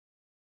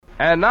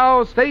And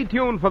now, stay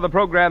tuned for the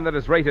program that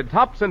is rated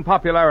tops in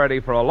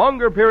popularity for a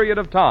longer period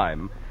of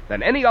time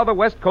than any other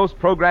West Coast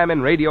program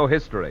in radio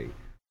history.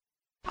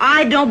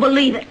 I don't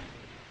believe it.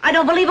 I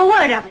don't believe a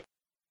word of it.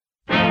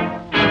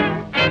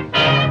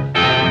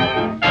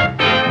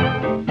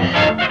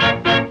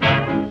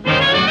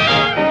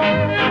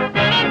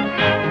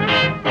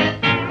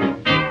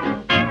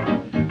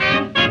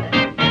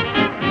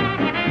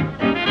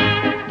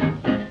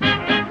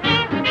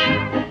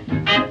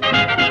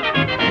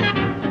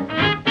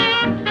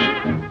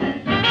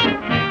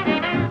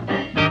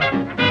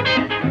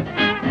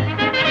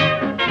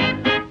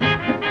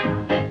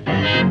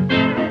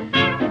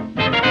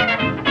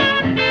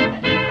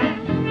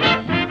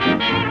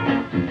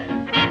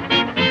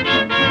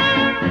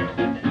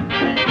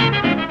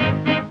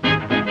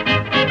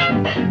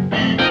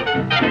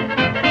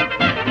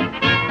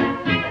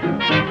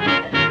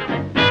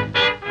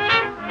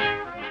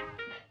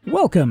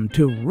 Welcome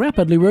to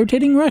Rapidly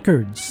Rotating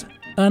Records,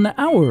 an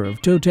hour of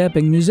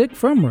toe-tapping music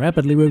from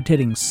rapidly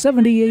rotating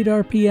 78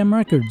 RPM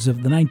records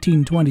of the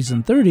 1920s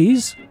and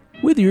 30s,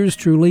 with yours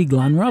truly,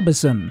 Glenn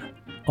Robison,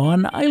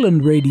 on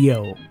Island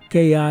Radio,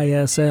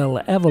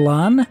 KISL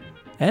Avalon,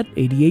 at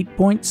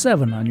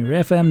 88.7 on your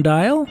FM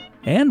dial,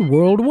 and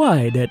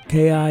worldwide at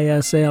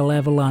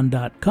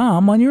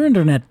KISLAvalon.com on your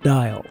internet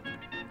dial.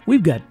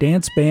 We've got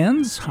dance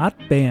bands, hot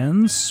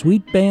bands,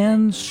 sweet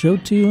bands, show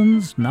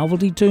tunes,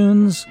 novelty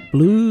tunes,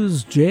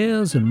 blues,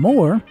 jazz, and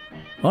more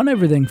on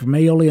everything from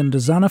Aeolian to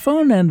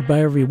Zonophone and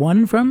by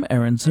everyone from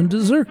Aronson to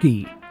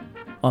Zerke.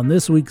 On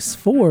this week's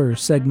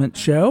 4-segment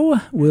show,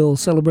 we'll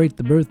celebrate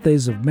the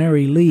birthdays of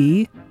Mary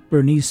Lee,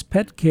 Bernice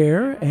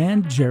Petcare,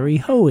 and Jerry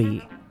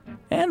Hoey.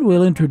 And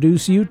we'll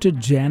introduce you to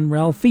Jan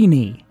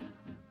Ralphini.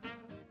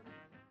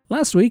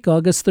 Last week,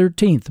 August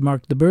 13th,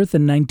 marked the birth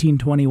in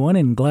 1921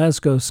 in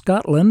Glasgow,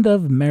 Scotland,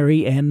 of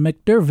Mary Ann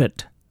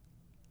McDermott.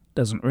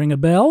 Doesn't ring a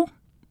bell?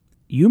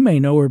 You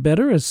may know her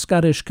better as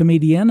Scottish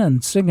comedian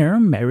and singer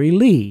Mary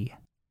Lee.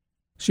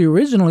 She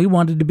originally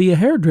wanted to be a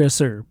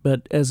hairdresser,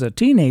 but as a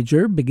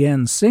teenager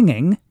began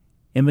singing,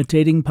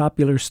 imitating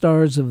popular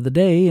stars of the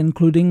day,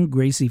 including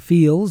Gracie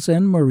Fields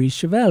and Maurice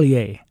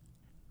Chevalier.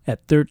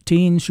 At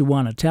 13, she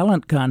won a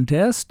talent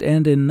contest,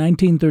 and in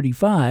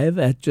 1935,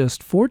 at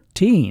just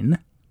 14,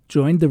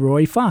 joined the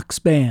Roy Fox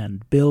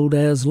Band, billed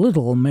as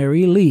Little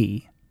Mary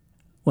Lee.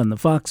 When the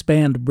Fox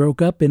Band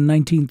broke up in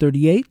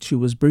 1938, she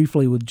was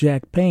briefly with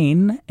Jack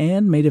Payne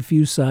and made a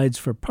few sides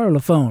for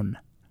Parlophone.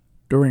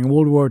 During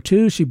World War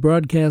II, she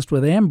broadcast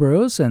with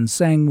Ambrose and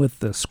sang with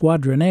the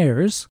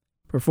Squadronaires,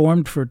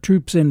 performed for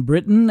troops in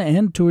Britain,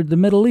 and toured the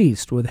Middle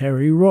East with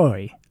Harry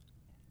Roy.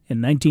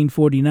 In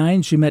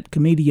 1949, she met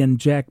comedian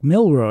Jack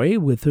Milroy,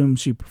 with whom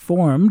she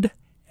performed,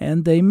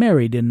 and they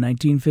married in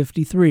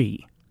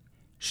 1953.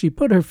 She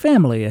put her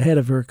family ahead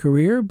of her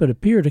career, but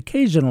appeared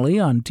occasionally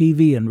on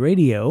TV and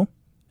radio,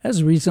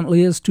 as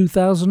recently as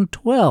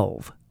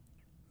 2012.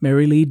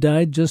 Mary Lee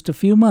died just a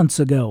few months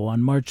ago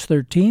on March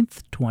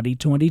 13th,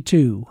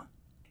 2022.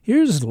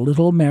 Here's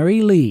Little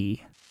Mary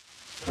Lee.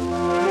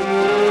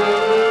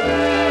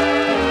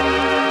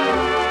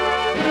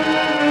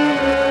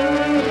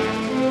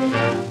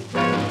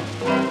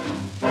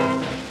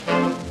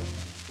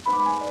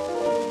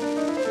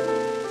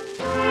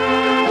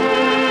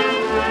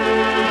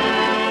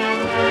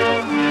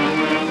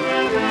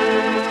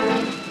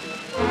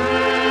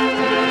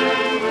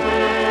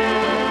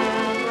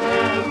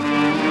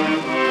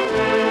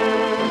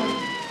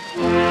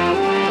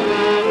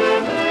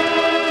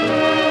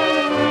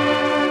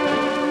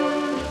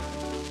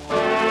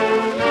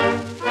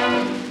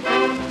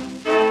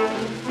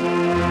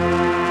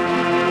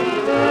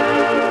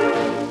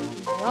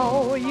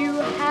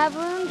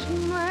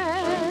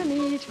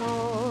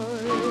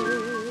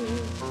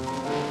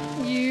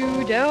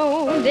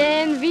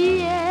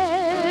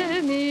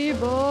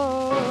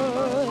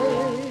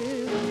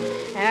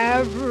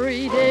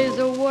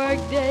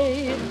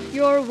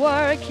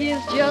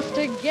 Just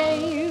a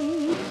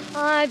game.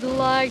 I'd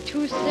like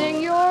to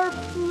sing your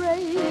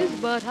praise,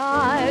 but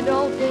I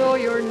don't know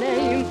your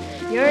name.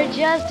 You're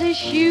just a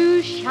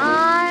shoe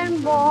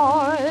shine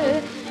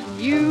boy.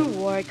 You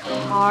work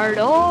hard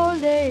all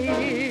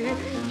day.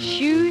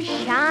 Shoe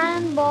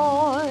shine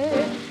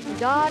boy,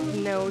 got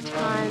no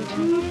time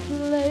to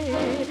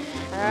play.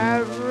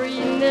 Every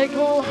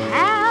nickel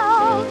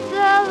helps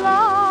a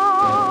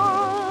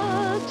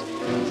lot.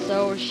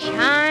 So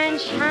shine,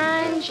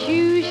 shine,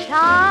 shoe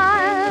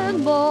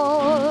shine,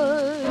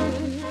 boy.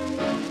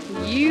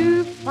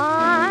 You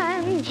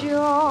find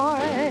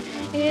joy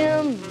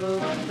in the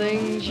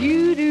things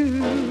you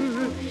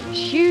do.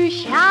 Shoe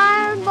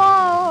shine,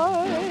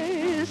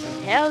 boy,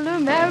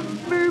 seldom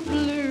ever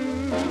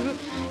blue.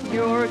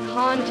 You're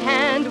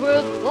content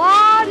with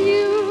what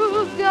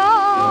you've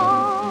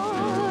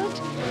got.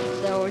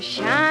 So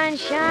shine,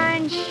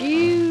 shine,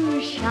 shoe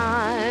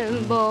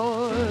shine,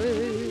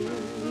 boy.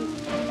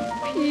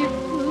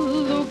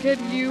 Look at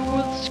you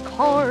with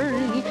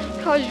scorn,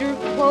 'cause your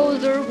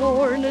clothes are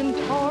worn and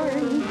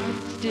torn.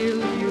 Still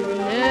you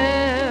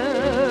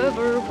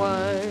never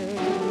whine.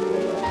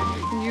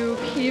 You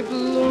keep keep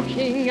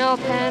looking up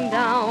and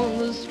down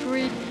the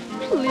street,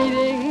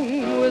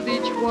 pleading with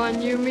each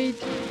one you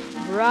meet.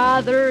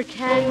 Brother,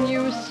 can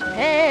you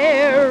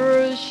spare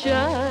a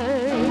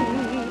shine?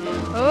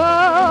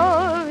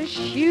 Oh,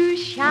 shoe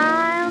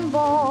shine,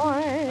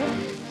 boy,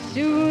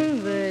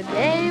 soon the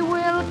day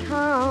will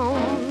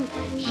come.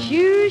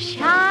 Shoe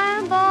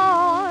shine,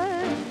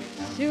 boy,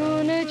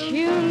 soon a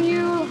tune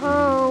you'll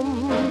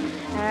hum.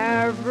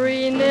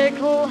 Every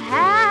nickel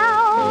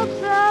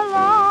helps a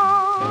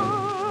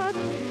lot.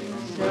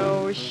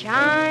 So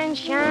shine,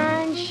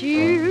 shine,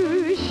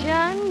 shoe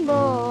shine,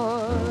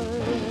 boy.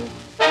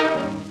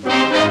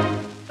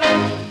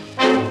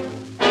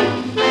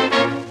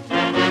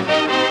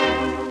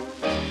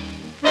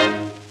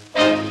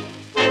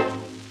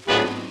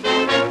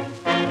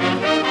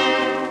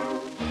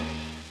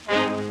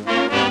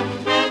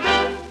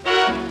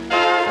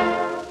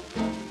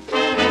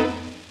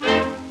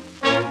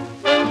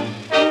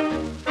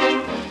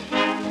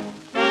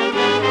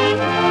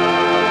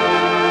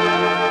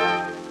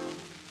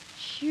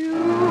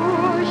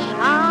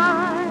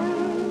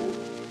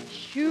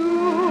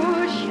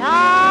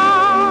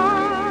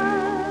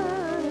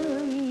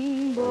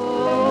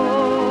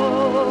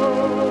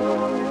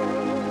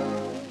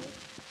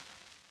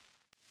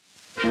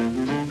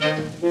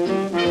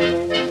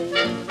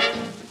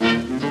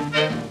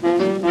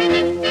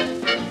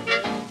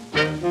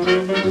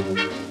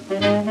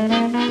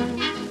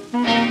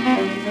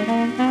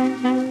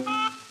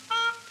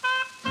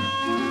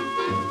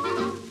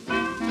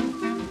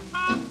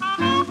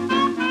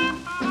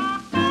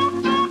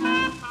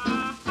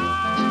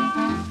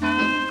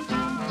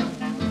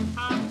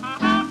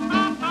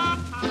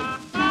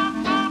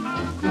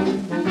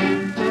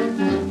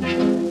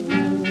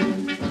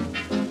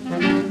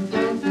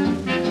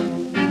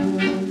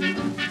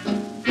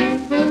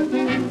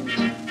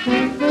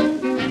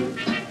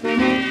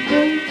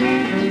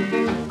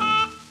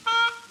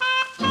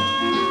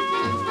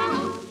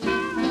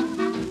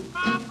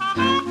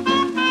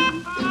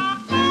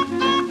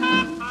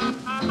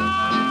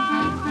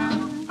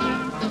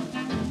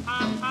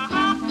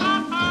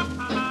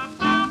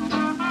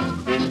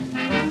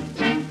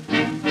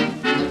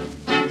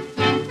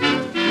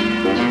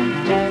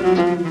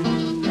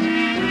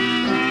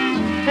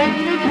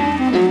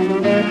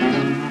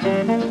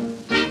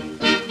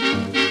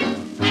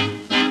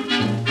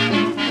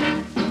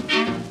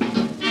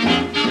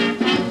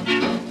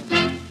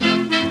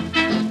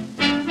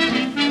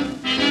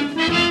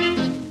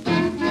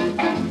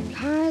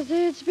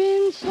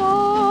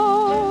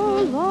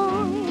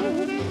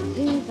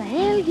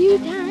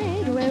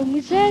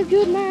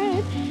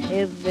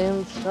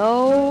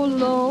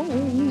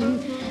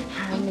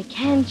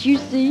 Can't you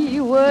see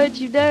what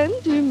you've done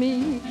to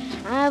me?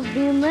 I've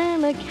been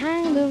in a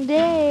kind of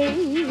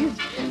daze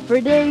for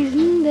days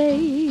and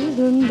days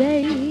and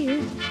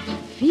days,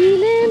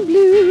 feeling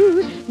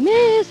blue,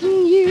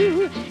 missing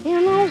you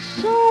in oh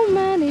so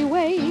many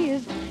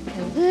ways.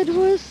 'Cause it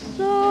was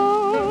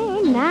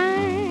so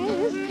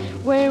nice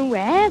when we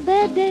had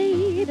that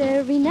date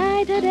every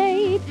night at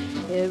 8.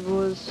 It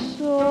was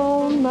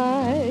so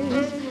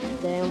nice.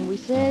 Then we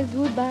said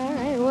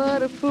goodbye,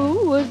 what a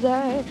fool was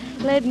I.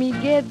 Let me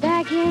get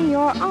back in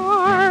your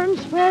arms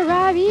where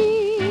I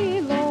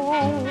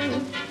belong.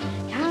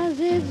 'Cause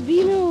it's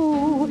been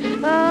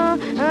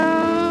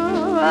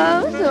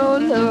so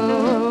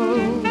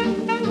long.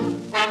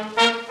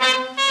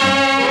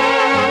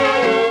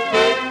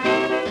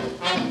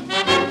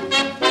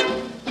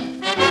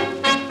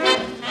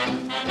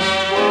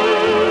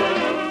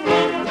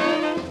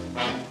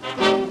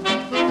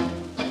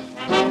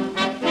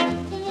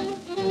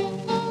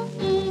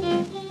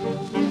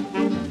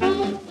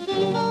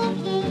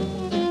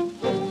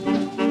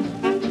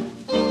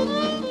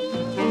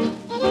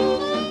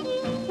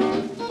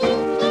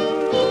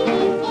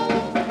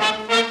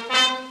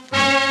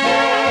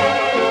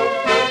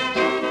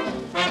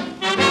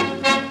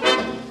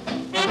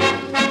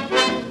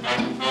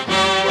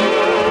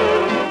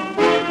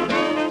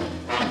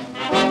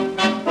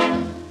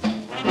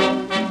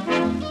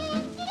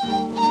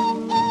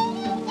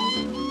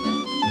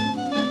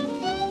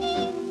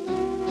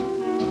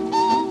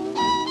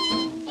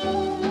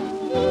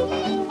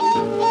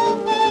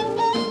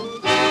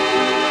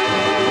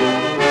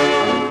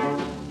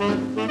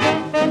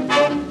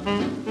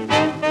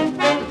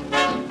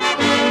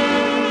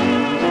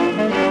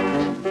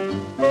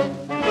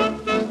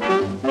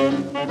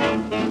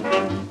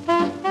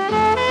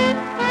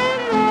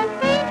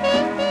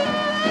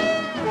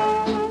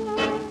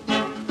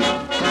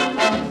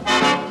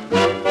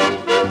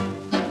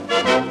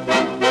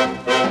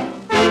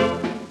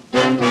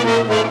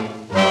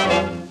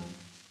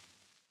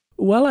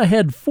 Well, I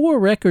had 4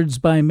 records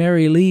by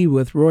Mary Lee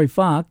with Roy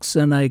Fox,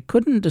 and I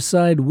couldn't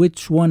decide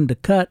which one to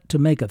cut to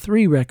make a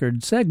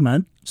 3-record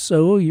segment,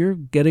 so you're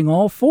getting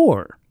all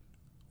 4.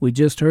 We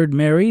just heard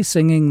Mary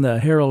singing the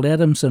Harold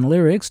Adamson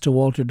lyrics to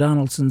Walter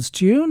Donaldson's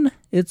tune,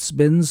 It's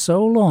Been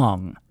So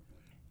Long.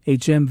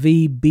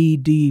 HMV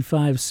BD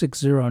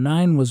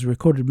 5609 was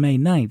recorded May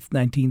 9th,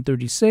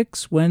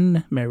 1936,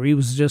 when Mary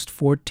was just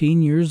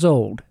 14 years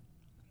old.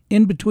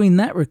 In between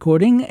that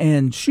recording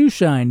and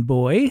Shoeshine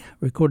Boy,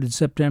 recorded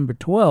September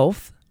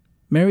 12th,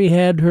 Mary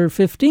had her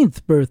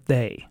 15th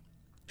birthday.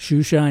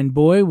 Shoeshine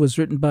Boy was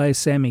written by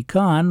Sammy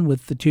Kahn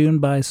with the tune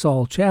by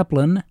Saul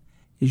Chaplin,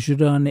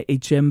 issued on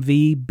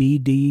HMV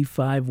BD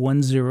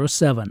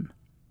 5107.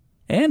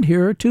 And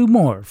here are two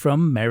more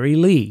from Mary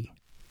Lee.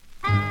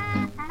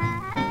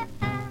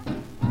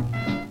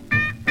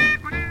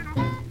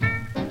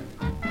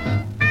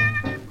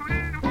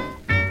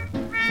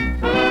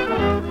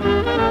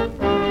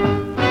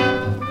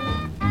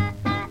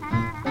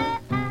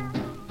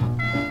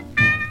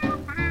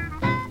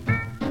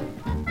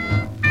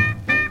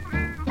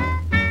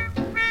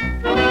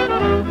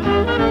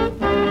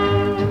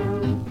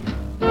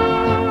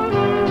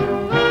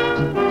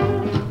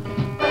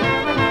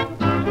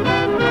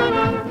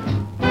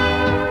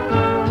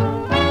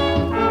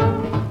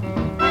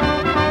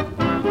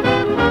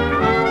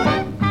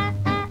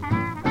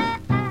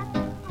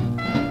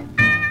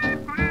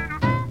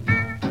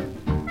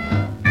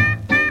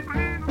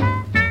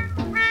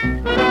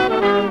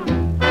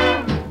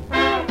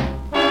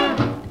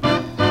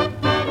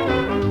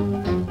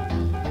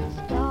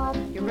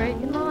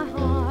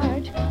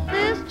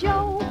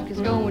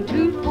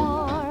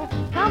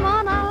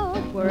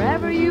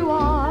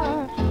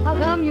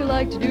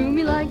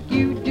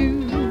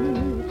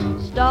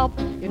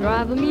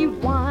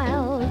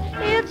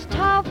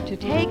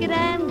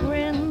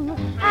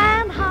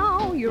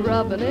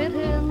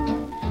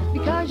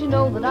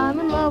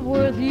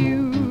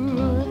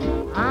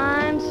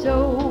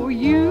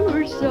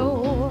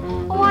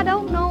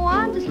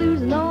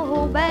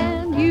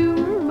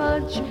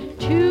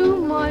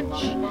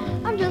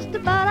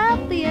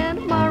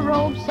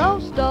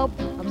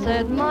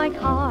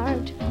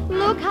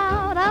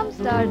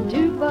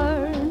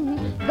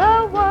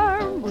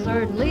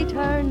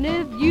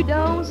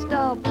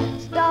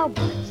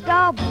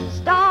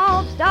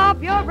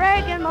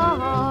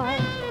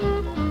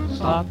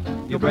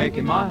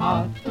 Breaking my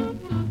heart.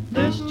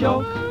 This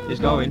joke is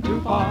going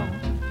too far.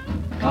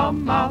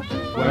 Come out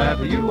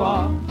wherever you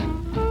are.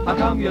 How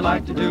come you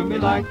like to do me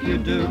like you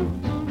do?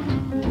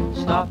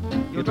 Stop,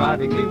 you're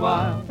driving me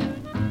wild.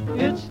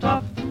 It's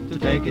tough to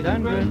take it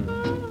and grin.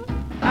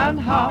 And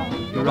how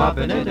you're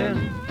rubbing it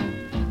in.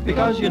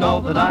 Because you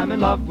know that I'm in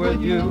love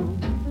with you.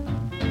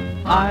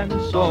 I'm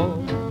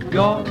so,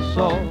 you're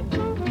so.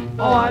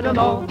 Oh, I don't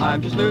know,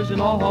 I'm just losing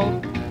all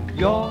hope.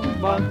 You're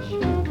much,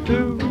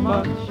 too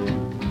much.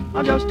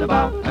 I'm just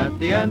about at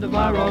the end of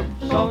my rope,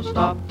 so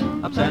stop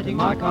upsetting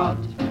my cart.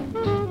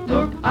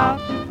 Look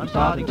out, I'm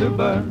starting to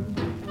burn.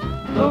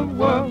 The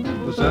world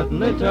will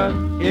certainly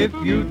turn if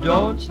you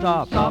don't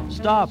stop. Stop,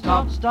 stop,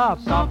 stop, stop,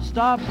 stop,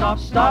 stop, stop,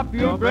 stop.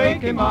 You're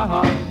breaking my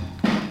heart.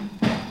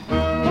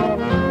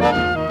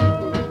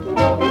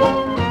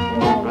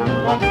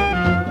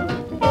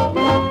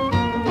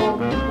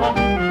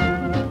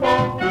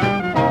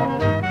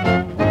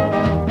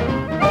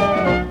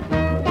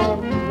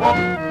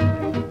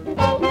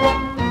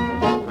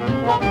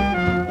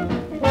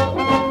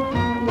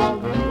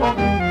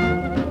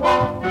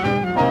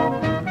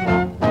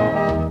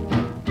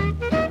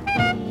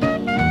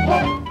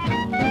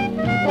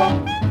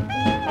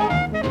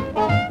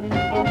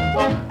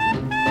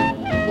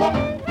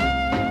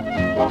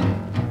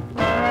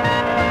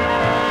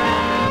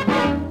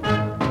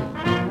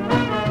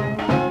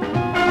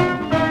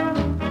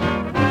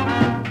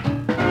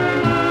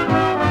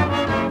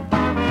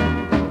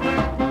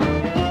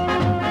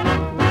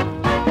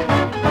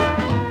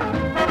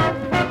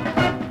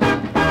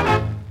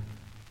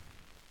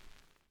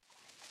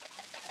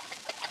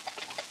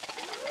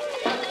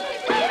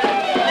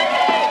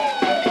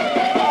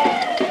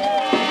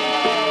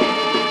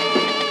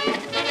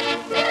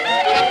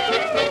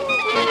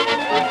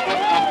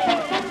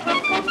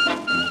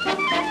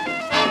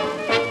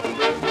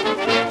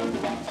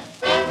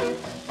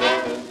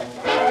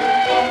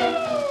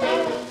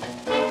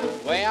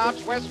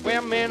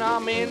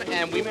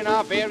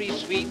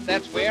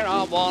 That's where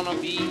I wanna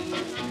be,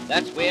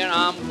 that's where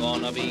I'm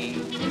gonna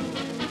be.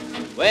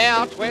 Way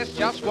out west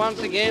just once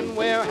again,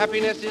 where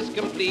happiness is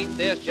complete.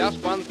 There's just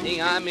one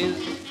thing I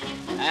miss,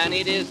 and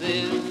it is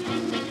this.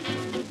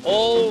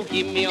 Oh,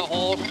 give me a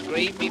horse, a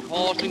great big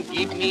horse, and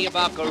give me a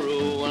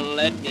buckaroo, and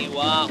let me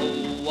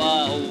wahoo,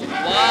 wahoo,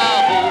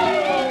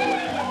 wahoo.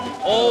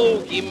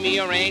 Oh, give me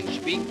a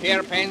ranch, big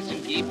pair of pants,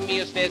 and give me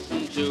a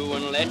Stetson too,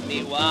 and let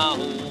me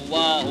wahoo,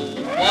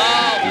 wahoo,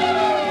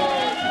 wahoo.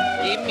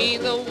 Give me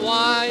the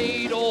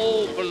wide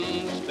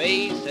open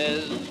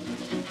spaces,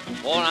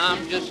 for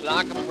I'm just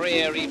like a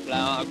prairie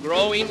flower,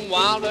 growing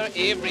wilder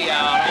every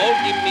hour. Oh,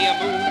 give me a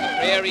moon, a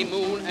prairie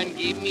moon, and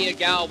give me a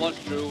gal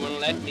what's true, and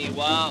let me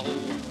wahoo,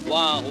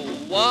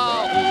 wahoo,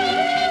 wahoo.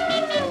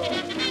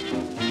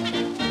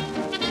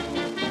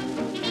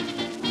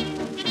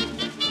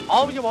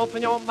 Oh, you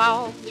open your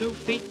mouth 2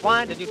 feet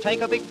wide, and you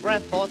take a big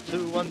breath or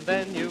two, and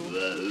then you...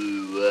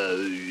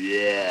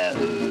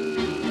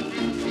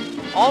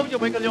 Oh, you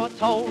wiggle your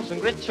toes and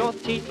grit your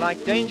teeth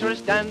like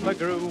dangerous Dan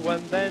McGrew,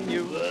 and then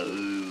you...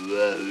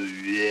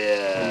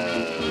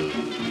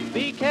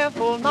 Be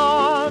careful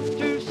not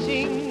to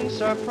sing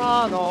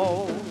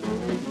soprano,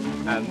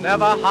 and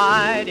never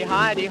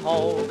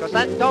hidey-ho, 'cause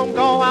that don't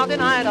go out in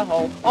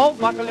Idaho. Oh,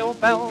 buckle your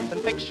belt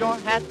and fix your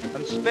hat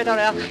and spit a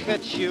ech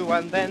at you,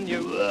 and then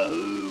you...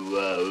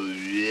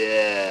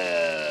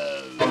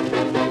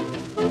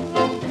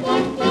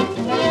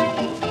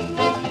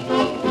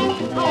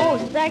 Oh,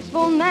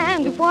 saxophone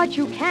man, do what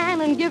you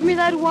can and give me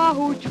that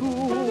wahoo too.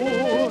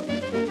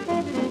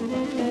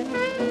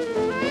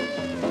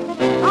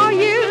 Oh,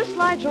 you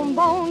slide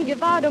trombone,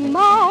 give out a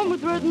moan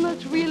with rhythm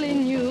that's really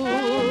new.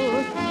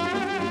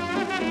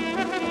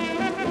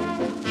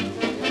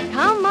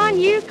 Come on,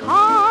 you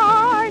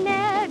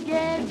cornet,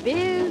 get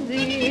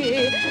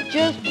busy.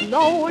 Just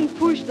blow and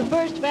push the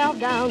first valve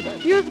down.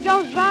 Music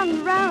goes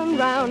round, round,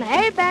 round.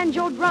 Hey,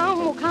 banjo drum,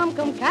 well,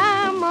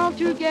 come all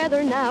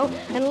together now.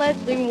 And let's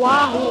sing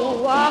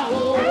wahoo,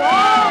 wahoo,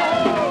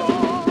 wahoo.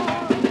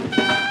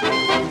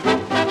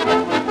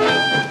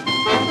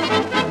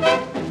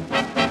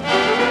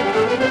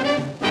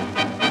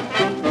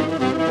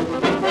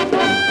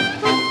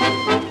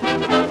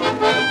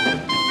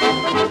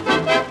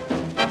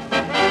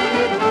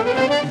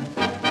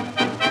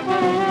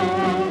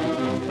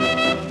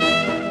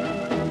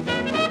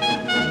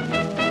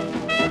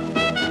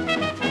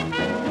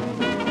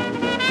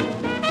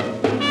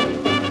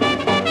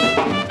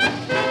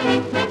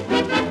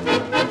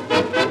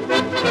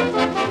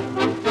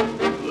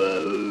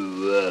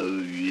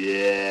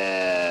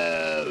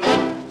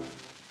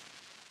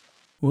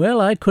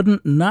 Well, I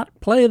couldn't not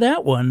play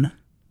that one.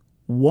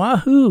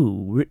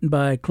 Wahoo, written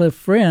by Cliff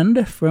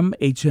Friend from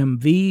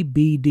HMV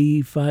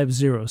BD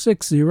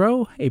 5060,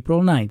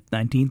 April 9th,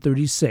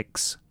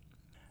 1936.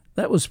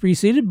 That was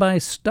preceded by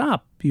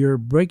Stop, You're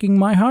Breaking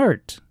My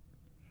Heart.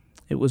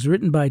 It was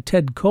written by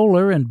Ted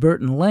Koehler and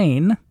Burton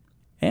Lane,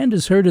 and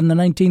is heard in the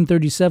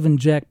 1937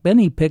 Jack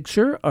Benny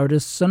picture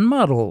Artists and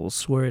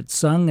Models, where it's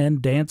sung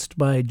and danced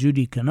by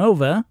Judy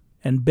Canova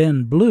and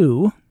Ben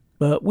Blue.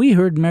 But we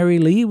heard Mary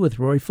Lee with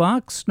Roy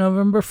Fox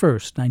November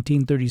 1st,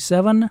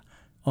 1937,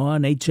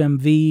 on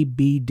HMV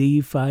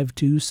BD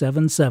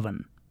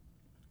 5277.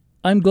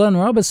 I'm Glenn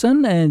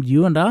Robison, and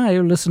you and I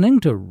are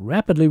listening to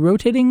Rapidly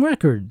Rotating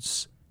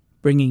Records,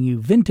 bringing you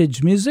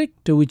vintage music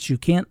to which you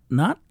can't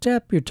not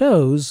tap your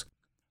toes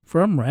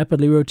from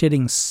rapidly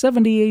rotating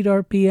 78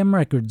 RPM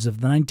records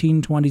of the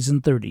 1920s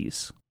and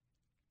 30s.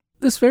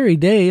 This very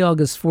day,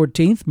 August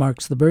 14th,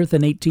 marks the birth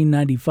in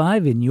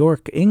 1895 in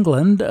York,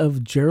 England,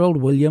 of Gerald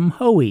William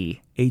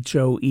Hoey,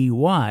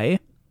 H-O-E-Y,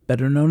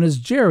 better known as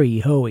Jerry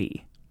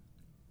Hoey.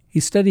 He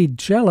studied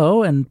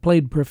cello and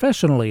played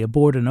professionally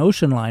aboard an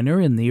ocean liner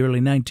in the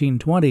early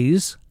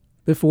 1920s,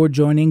 before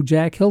joining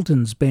Jack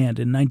Hilton's band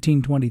in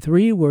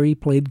 1923, where he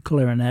played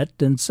clarinet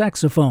and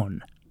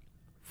saxophone.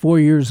 4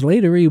 years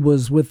later, he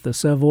was with the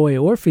Savoy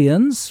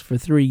Orpheans for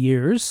 3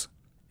 years,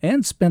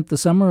 and spent the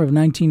summer of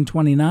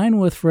 1929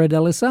 with Fred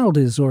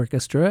Elizalde's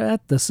orchestra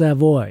at the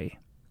Savoy.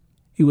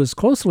 He was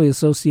closely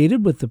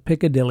associated with the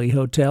Piccadilly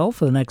Hotel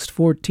for the next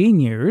 14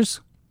 years,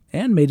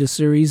 and made a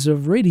series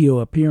of radio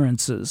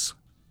appearances.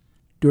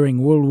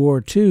 During World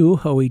War II,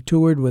 Hoey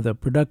toured with a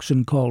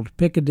production called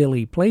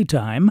Piccadilly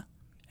Playtime,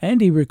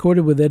 and he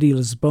recorded with Eddie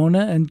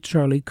Lisbona and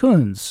Charlie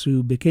Kunz,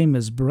 who became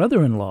his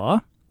brother-in-law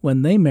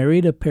when they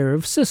married a pair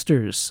of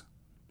sisters.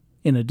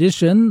 In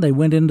addition, they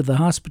went into the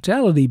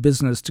hospitality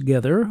business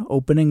together,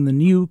 opening the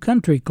New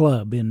Country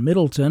Club in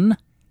Middleton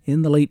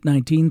in the late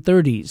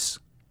 1930s.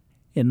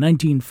 In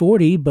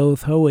 1940,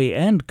 both Hoey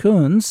and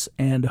Kunz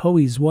and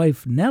Hoey's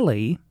wife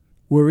Nellie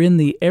were in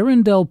the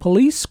Arundel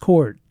Police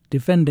Court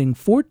defending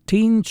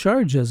 14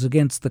 charges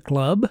against the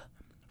club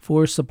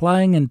for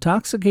supplying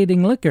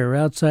intoxicating liquor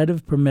outside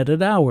of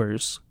permitted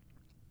hours.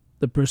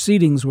 The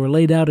proceedings were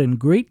laid out in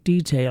great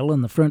detail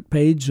on the front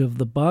page of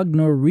the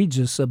Bognor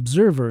Regis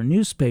Observer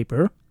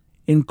newspaper,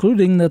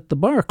 including that the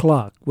bar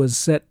clock was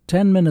set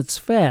 10 minutes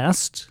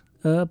fast,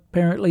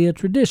 apparently a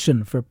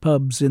tradition for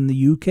pubs in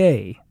the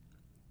UK.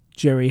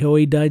 Jerry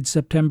Hoey died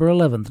September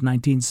 11th,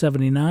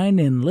 1979,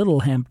 in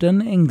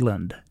Littlehampton,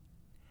 England.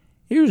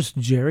 Here's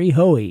Jerry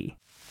Hoey.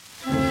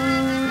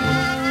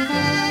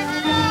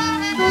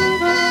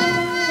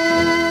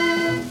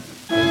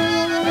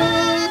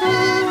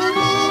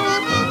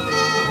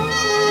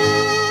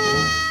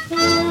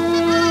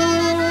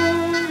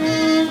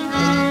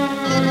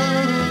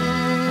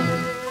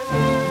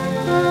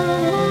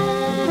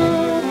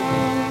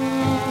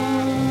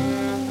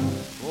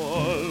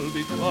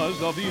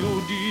 Of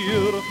you,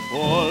 dear,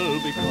 all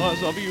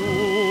because of you,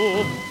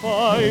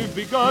 I've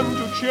begun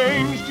to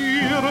change,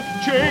 dear,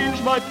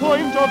 change my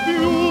point of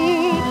view,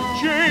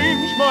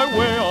 change my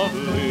way of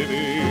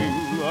living,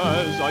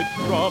 as I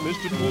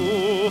promised to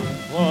do.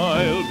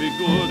 I'll be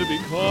good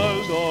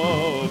because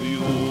of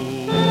you.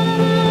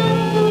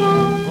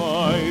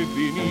 I've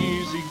been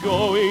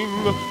easygoing,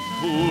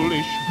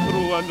 foolish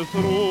through and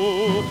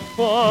through.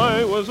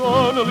 I was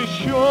only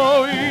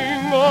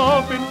showing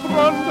off in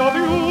front of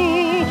you.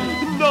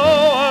 Now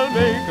I'll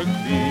make a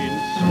clean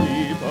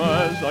sweep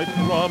as I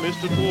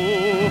promised to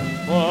do.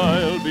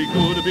 I'll be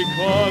good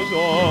because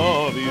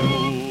of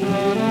you.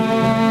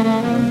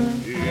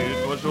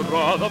 It was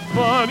rather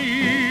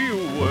funny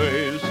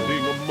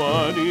wasting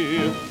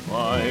money.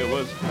 I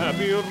was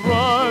happy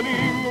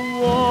running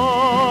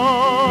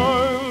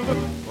wild.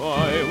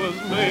 I was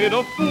made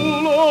a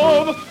fool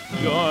of,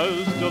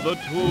 just the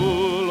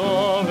tool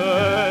of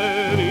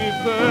any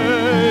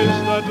face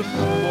that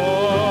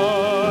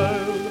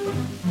smiled.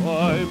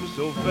 I'm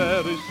so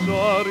very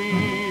sorry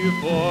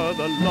for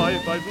the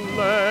life I've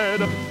led.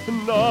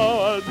 Now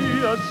I'll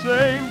be a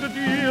saint,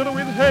 dear,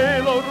 with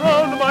halo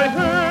round my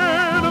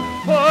head.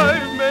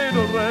 I've made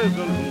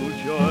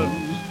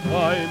resolutions, I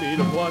mean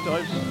what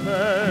I've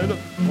said.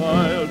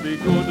 I'll be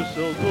good,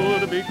 so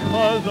good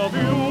because of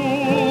you.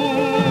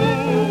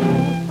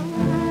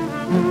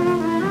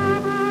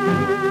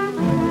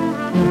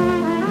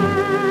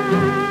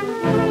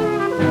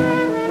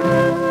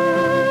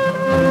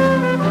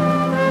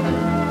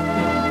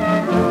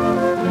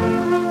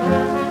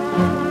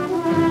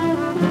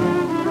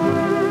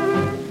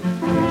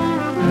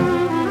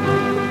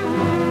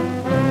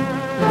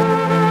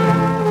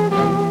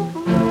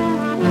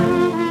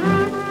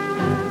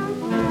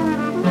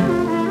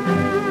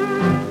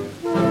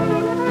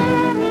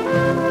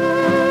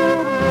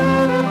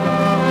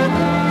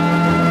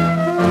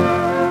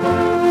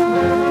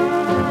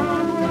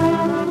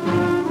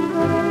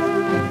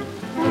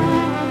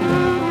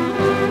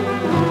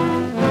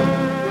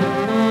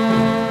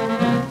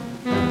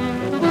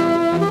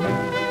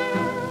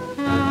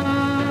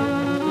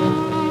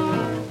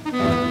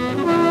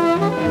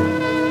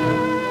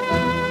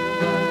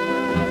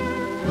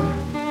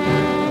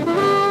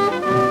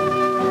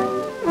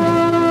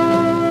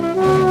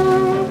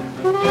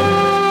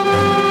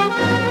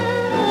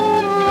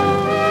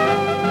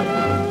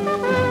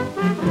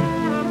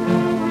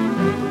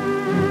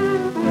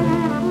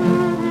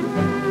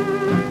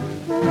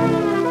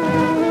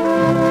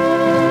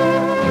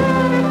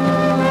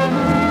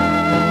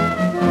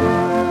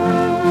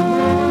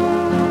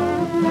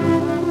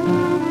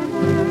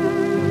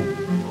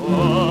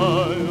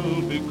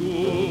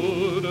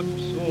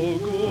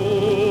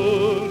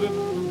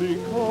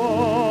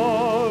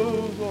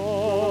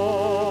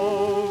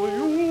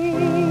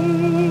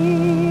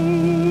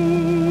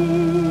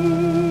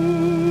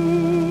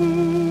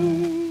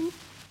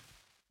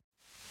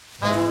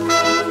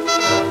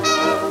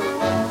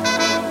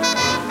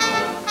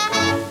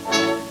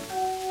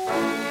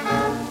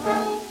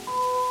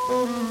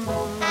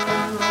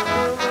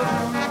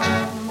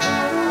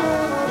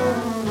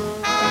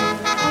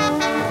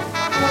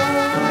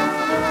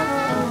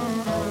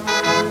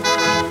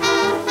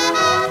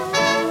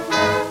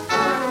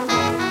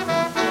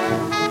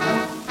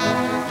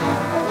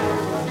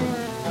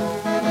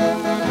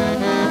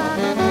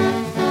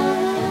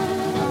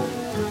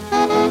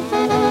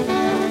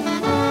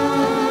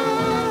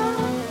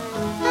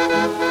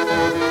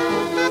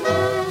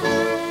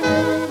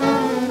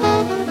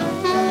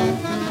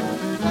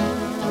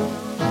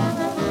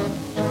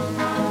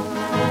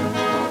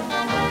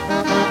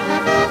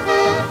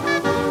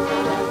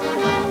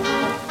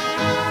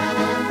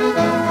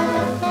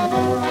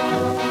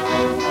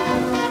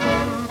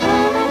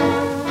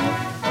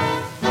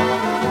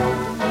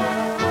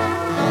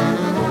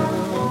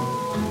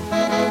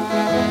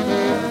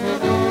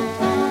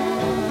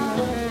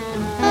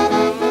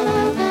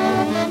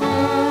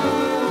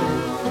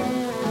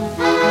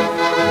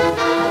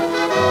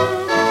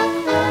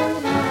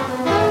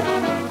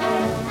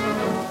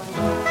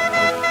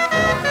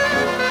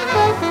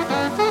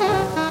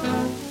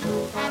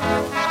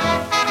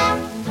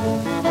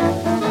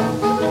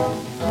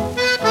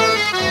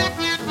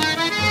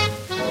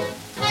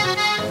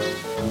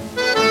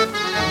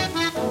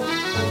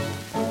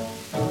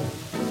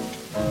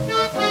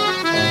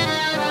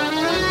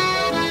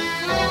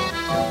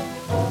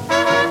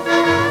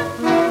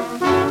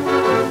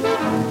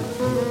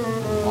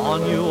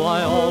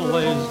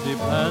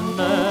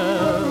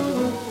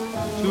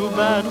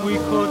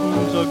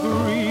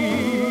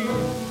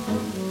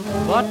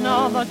 But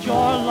now that your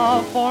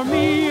love for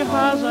me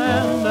has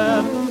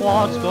ended,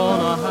 what's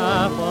gonna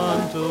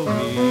happen to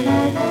me?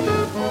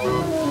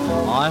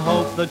 I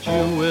hope that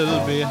you will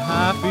be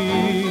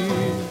happy.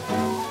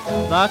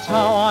 That's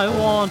how I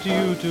want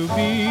you to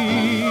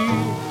be.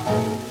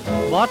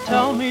 But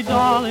tell me,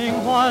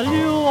 darling, while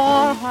you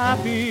are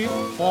happy,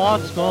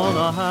 what's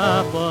gonna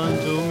happen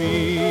to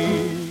me?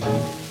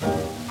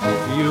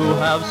 You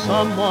have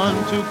someone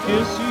to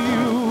kiss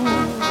you.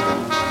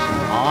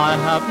 I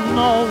have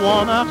no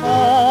one at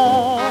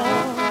all.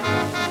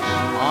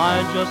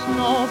 I just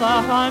know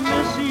that I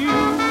miss you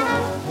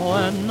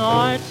when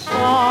night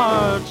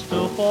starts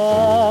to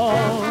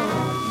fall.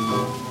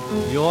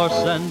 You're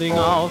sending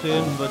out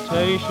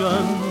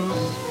invitations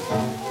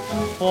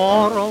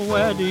for a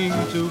wedding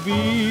to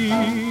be,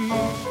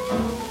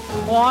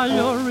 while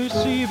you're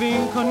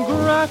receiving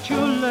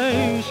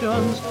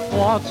congratulations.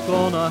 What's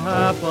gonna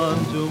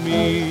happen to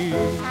me?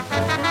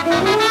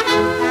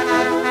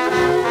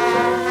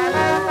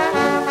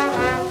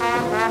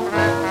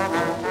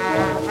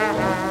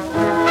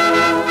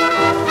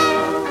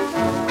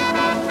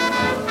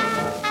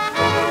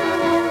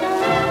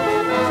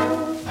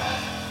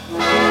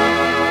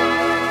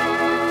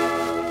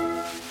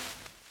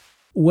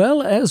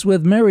 Well, as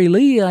with Mary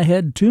Lee, I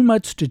had too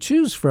much to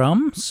choose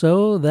from,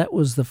 so that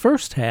was the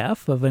first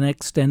half of an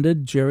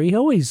extended Jerry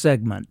Hoey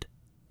segment.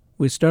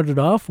 We started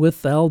off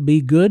with I'll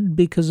Be Good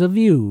Because of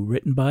You,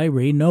 written by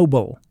Ray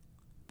Noble.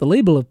 The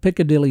label of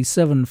Piccadilly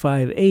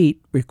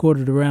 758,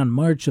 recorded around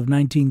March of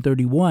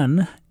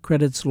 1931,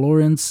 credits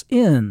Lawrence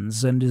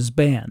Innes and his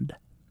band.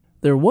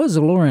 There was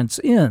a Lawrence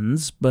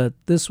Innes, but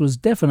this was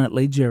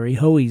definitely Jerry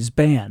Hoey's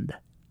band.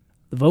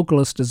 The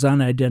vocalist is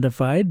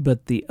unidentified,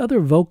 but the other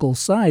vocal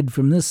side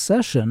from this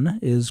session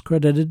is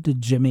credited to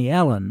Jimmy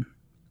Allen.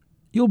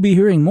 You'll be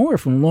hearing more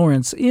from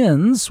Lawrence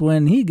Innes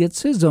when he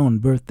gets his own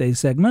birthday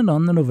segment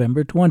on the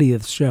November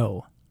 20th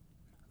show.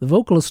 The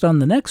vocalist on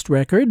the next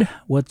record,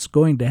 What's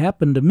Going to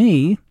Happen to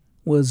Me,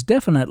 was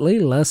definitely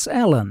Les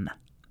Allen.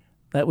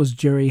 That was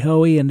Jerry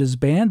Hoey and his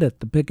band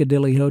at the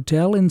Piccadilly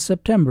Hotel in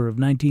September of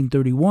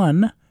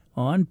 1931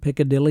 on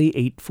Piccadilly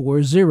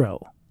 840.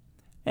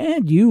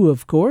 And you,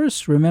 of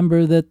course,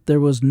 remember that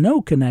there was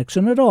no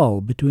connection at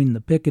all between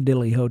the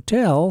Piccadilly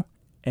Hotel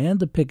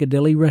and the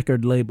Piccadilly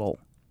record label.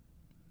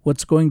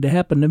 What's Going to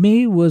Happen to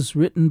Me was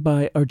written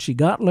by Archie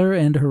Gottler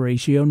and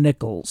Horatio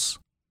Nichols.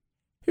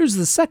 Here's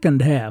the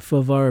second half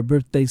of our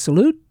birthday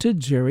salute to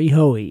Jerry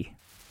Hoey.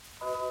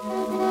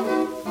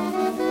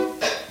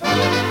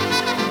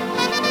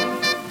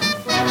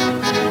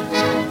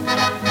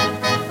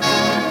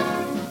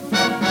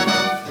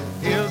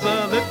 Here's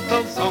a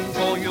little song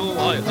for you,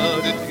 I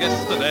heard it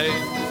yesterday.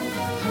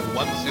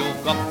 Once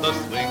you've got the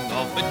swing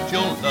of it,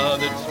 you'll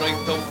learn it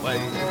straight away.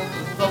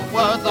 The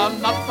words are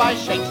not by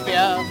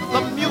Shakespeare,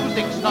 the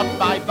music's not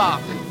by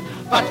Bach.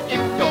 But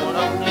if you'll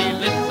only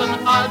listen,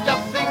 I'll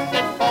just sing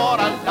it for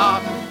a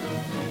laugh.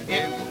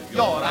 If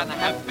you're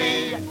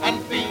unhappy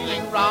and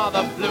feeling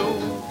rather blue,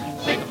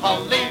 sing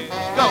Holly,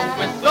 go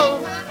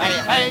whistle, hey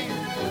hey.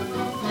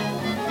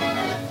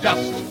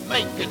 Just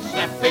make it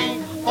snappy,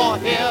 for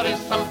here is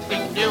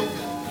something new.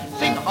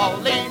 Sing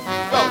Holly,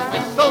 go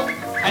whistle,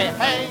 hey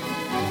hey.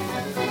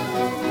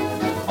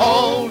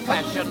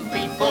 Old-fashioned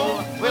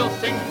people will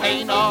sing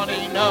hey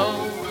nonny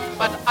no,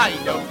 but I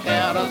don't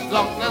care as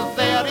long as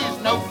there is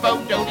no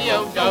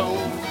bo-do-de-o-do.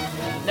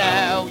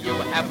 Now you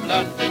have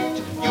learned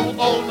it, you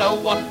all know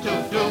what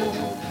to do.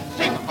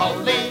 Sing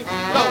Holly,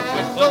 go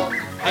whistle,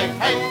 hey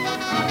hey.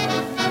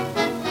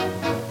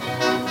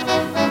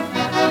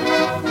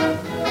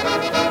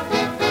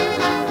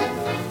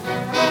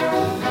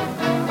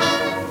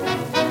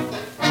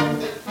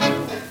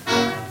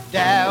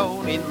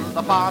 Down in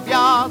the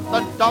farmyard,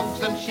 the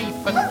dogs and sheep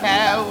and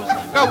cows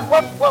go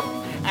woof woof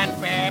and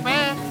baa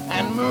baa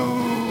and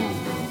moo.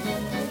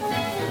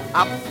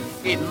 Up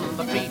in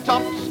the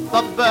treetops,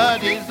 the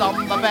birdies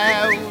on the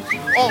boughs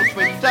all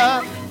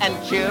twitter and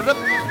chirrup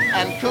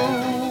and coo.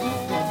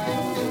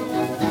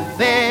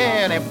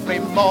 Then every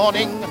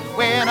morning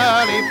when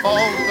early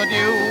falls the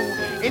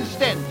dew,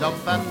 instead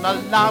of an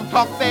alarm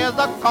clock there's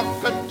a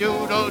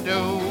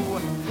cock-a-doodle-doo.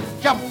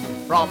 Jump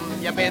from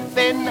your bed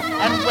then,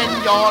 and when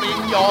you're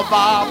in your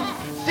bath,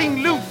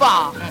 sing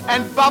loofah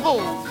and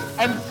bubbles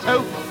and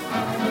soap.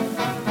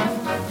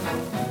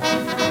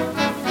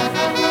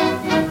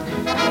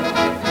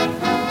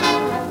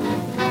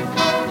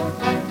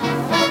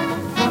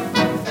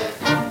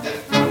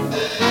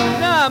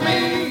 Now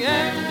me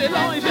and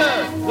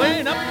Elijah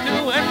went up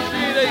to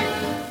MCD.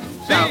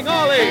 Sing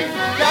Ollie,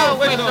 go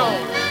whistle.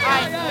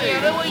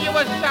 Who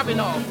were you shoving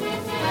on?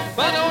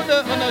 But on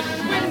the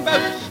swing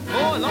boats,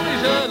 poor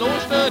Elijah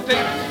lost her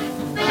teeth.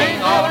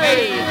 Sing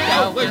Ollie,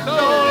 go whistle.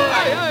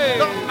 Hey, hey.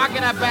 Stop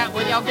mucking about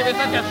with you, I'll give you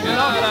such a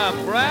slot.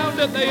 Shut Brown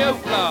at the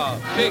Oaklar.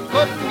 She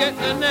couldn't get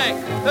the neck.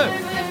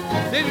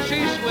 Then she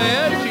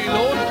swear she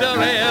lost her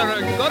hair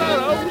and got her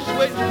own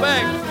switch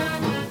back.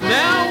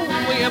 Now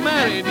we are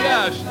married,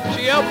 yes.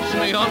 She helps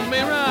me on me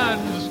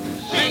runs.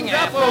 Sing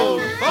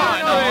apples,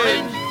 fine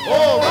orange,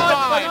 all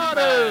right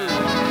bananas.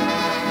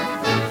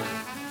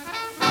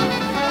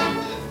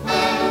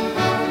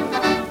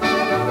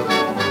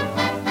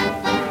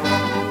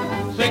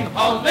 Sing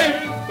Holly,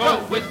 go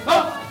with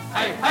both,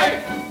 hey hey.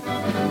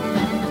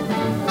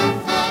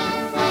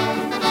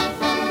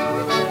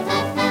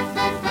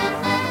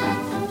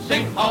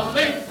 Sing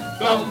Holly,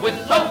 go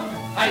with both,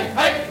 hey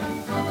hey.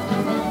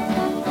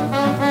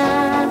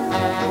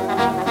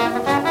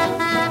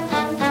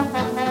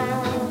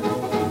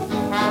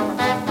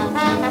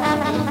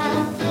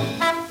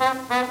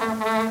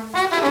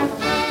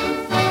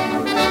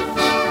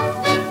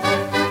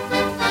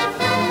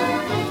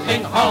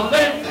 Sing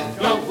Holly,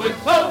 go with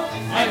both,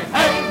 hey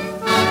hey.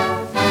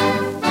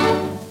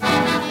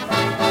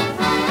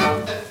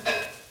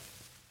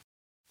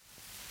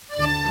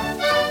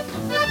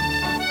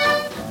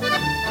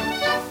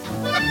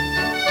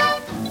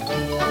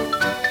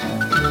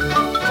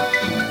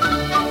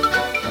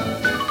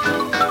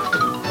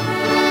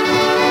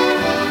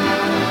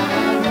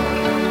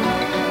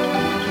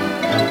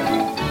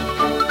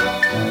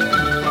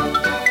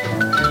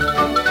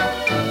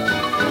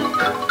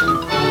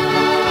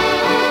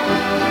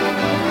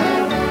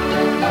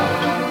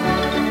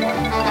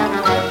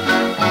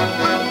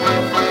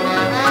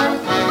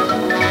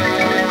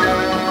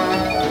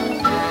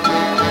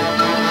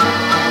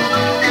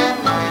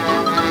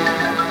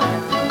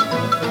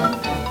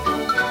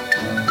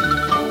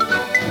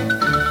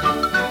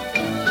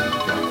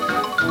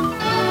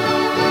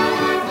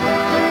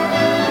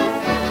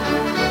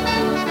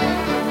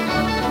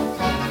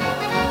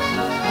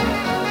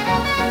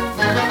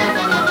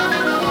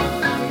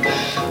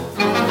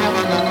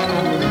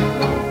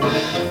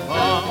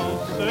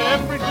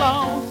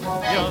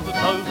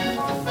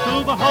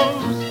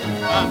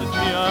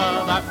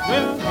 what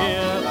we'll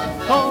hear.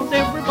 'Cause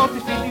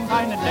everybody's feeling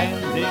fine and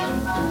dandy.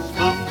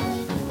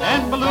 Spoons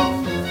and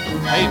balloons,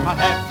 paper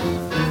hats,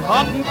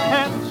 cotton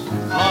cats,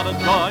 lot of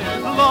joy,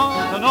 a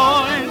lot of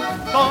noise.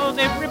 'Cause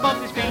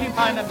everybody's feeling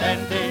fine and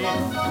dandy.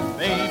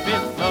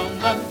 Baby's blown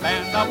the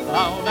band up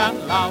loud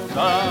and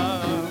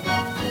louder.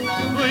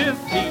 With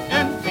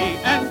T&P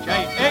and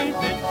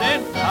J-A-Z-Z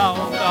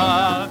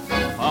louder.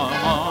 Come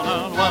on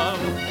and whirl,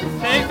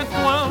 take a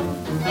twirl,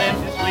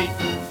 plenty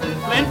sweets,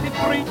 plenty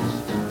treats.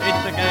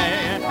 It's a gay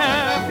and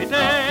happy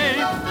day,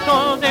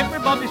 'cause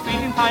everybody's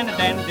feeling fine and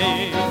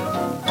dandy.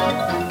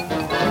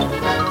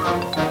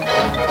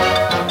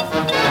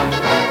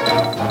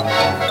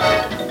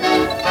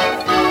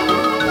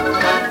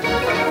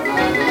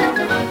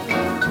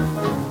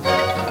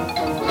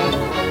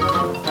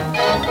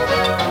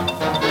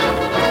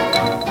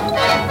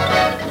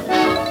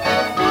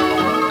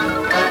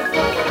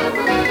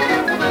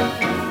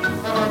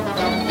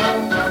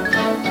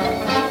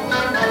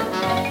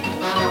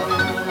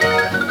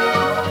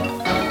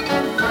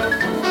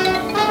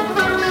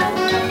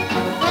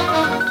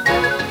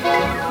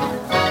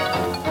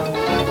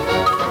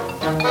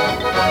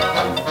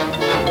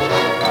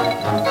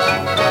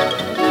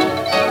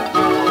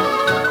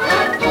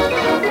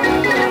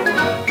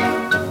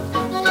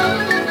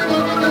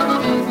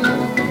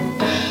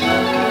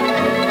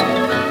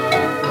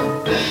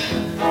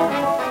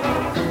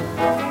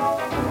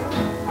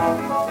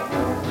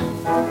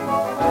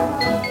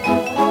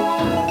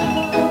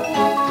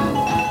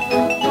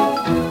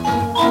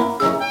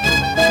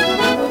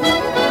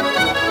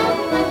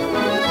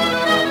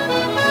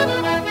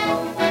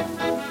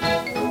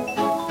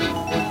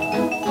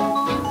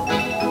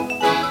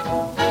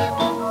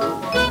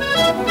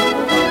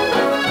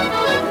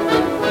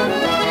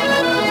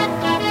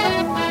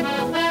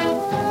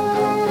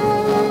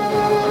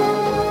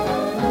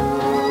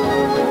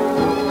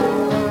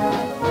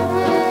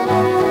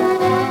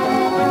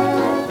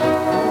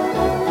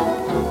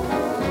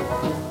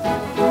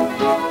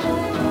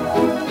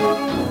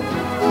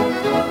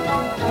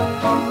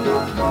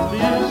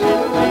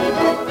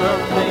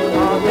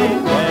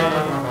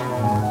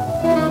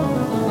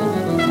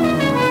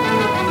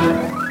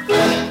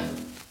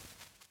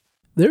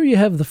 There you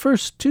have the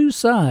first two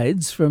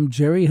sides from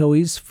Jerry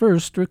Hoey's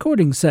first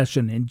recording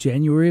session in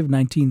January of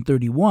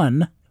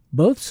 1931,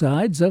 both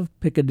sides of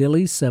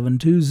Piccadilly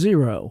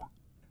 720.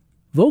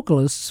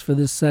 Vocalists for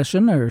this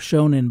session are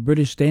shown in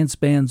British dance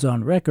bands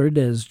on record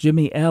as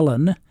Jimmy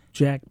Allen,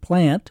 Jack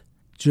Plant,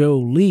 Joe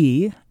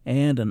Lee,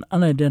 and an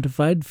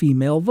unidentified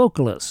female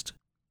vocalist.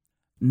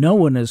 No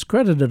one is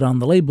credited on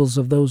the labels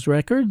of those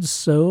records,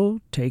 so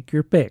take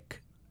your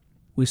pick.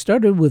 We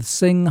started with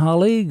Sing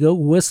Holly, Go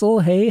Whistle,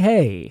 Hey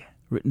Hey,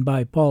 written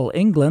by Paul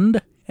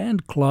England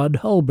and Claude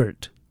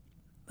Hulbert.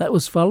 That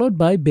was followed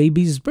by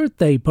Baby's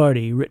Birthday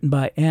Party, written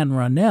by Ann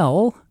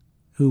Ronell,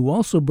 who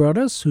also brought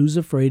us Who's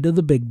Afraid of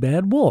the Big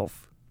Bad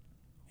Wolf.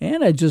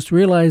 And I just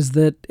realized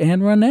that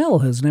Ann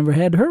Ronell has never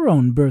had her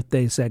own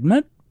birthday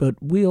segment, but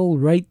we'll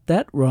right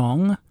that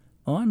wrong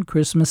on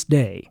Christmas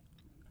Day.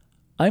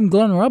 I'm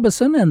Glenn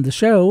Robison, and the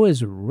show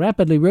is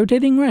Rapidly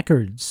Rotating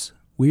Records.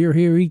 We're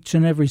here each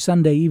and every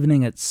Sunday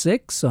evening at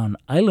 6 on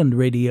Island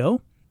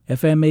Radio,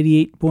 FM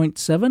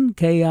 88.7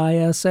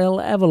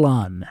 KISL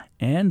Avalon,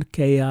 and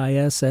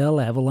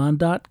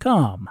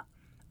KISLAvalon.com.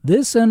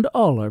 This and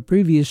all our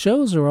previous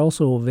shows are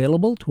also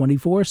available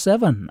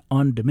 24/7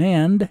 on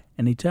demand,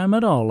 anytime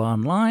at all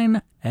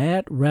online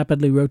at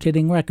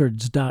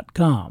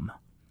rapidlyrotatingrecords.com.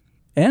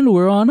 And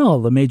we're on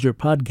all the major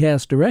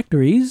podcast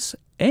directories,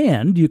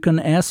 and you can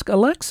ask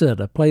Alexa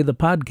to play the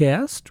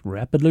podcast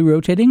Rapidly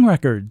Rotating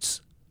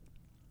Records.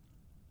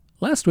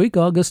 Last week,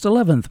 August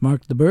 11th,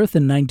 marked the birth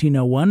in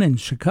 1901 in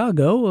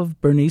Chicago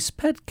of Bernice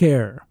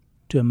Petcare,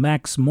 to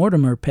Max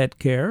Mortimer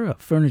Petcare, a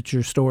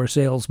furniture store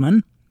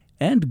salesman,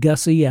 and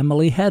Gussie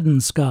Emily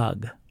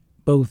Hadenskog,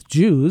 both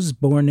Jews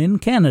born in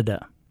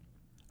Canada.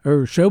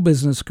 Her show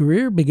business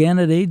career began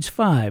at age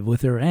 5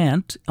 with her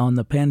aunt on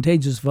the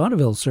Pantages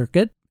vaudeville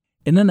circuit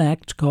in an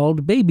act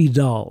called Baby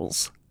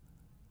Dolls.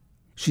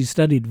 She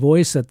studied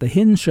voice at the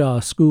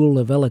Hinshaw School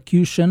of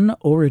Elocution,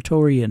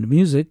 Oratory, and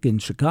Music in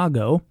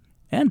Chicago,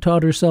 and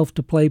taught herself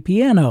to play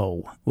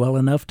piano well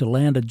enough to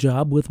land a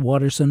job with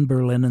Watterson,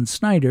 Berlin, and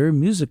Snyder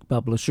music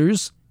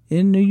publishers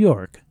in New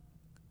York.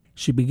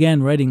 She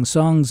began writing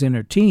songs in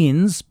her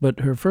teens, but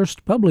her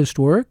first published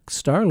work,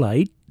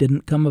 Starlight,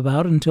 didn't come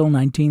about until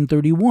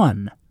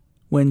 1931,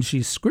 when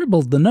she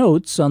scribbled the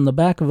notes on the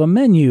back of a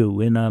menu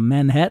in a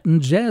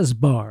Manhattan jazz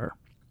bar.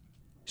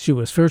 She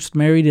was first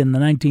married in the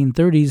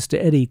 1930s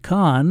to Eddie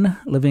Kahn,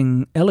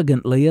 living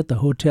elegantly at the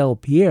Hotel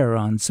Pierre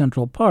on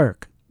Central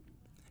Park.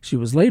 She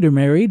was later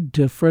married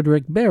to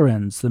Frederick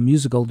Behrens, the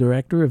musical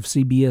director of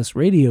CBS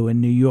Radio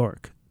in New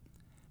York.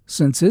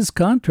 Since his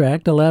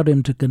contract allowed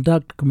him to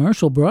conduct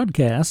commercial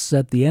broadcasts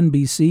at the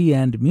NBC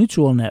and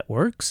Mutual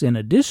networks in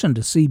addition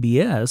to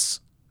CBS,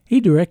 he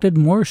directed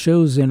more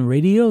shows in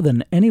radio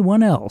than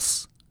anyone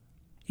else.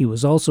 He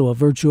was also a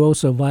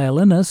virtuoso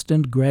violinist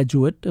and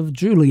graduate of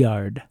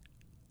Juilliard.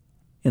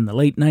 In the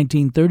late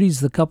 1930s,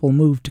 the couple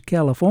moved to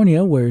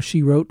California, where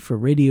she wrote for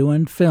radio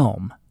and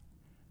film.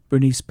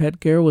 Bernice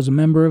Petcare was a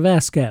member of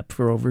ASCAP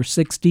for over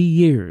 60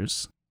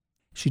 years.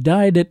 She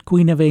died at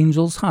Queen of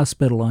Angels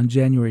Hospital on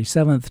January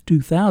 7,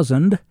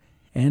 2000,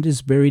 and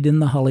is buried in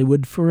the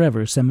Hollywood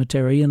Forever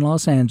Cemetery in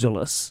Los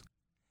Angeles.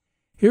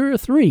 Here are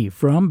three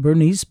from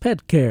Bernice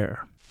Petcare.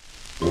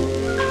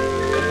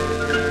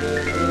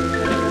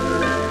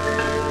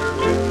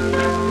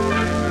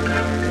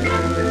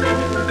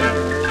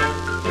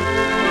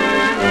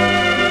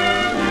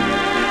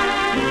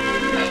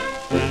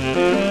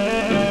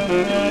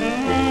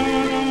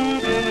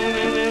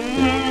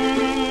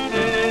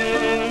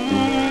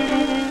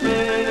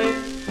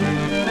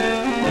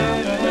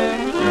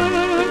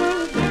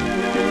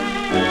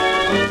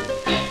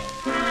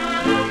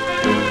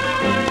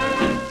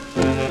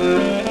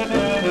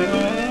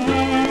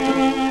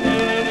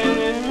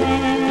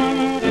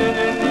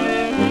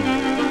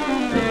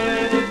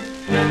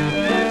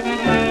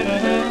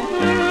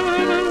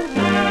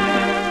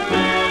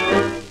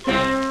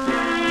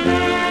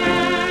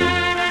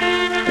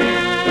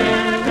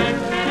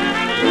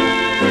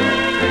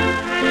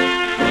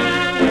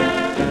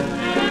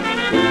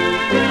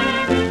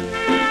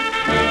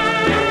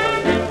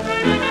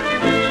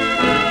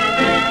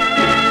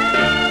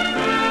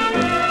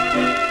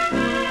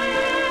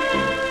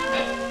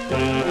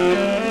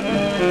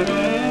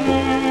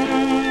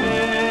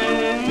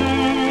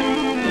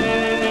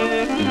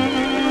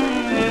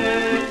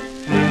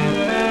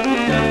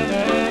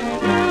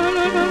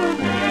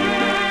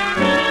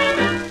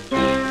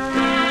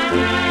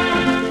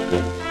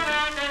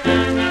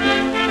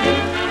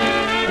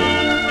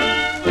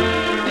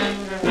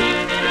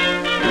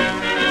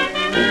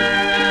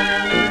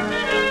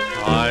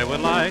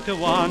 To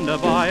wander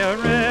by a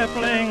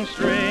rippling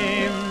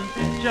stream,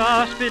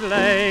 just be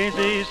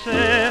lazy,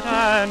 sit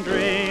and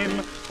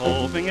dream,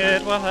 hoping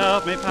it will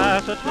help me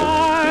pass the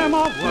time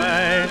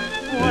away,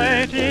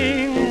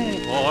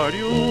 waiting for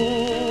you.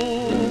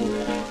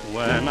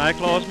 When I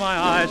close my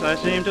eyes, I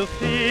seem to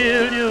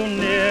feel you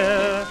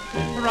near,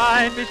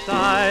 right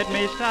beside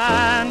me,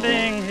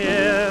 standing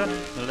here,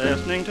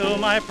 listening to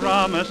my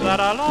promise that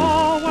I'll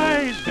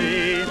always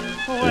be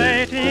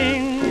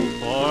waiting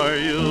for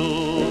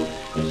you.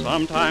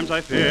 Sometimes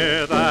I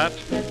fear that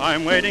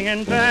I'm waiting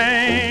in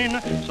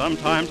vain.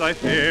 Sometimes I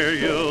fear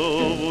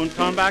you won't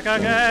come back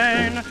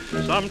again.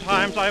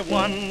 Sometimes I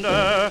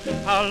wonder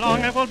how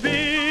long it will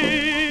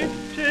be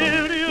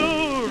till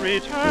you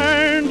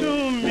return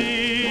to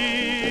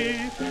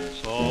me.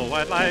 So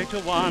I'd like to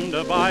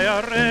wander by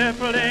a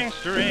rippling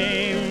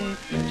stream,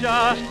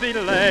 just be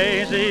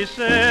lazy,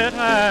 sit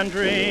and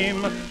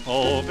dream,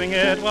 hoping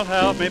it will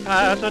help me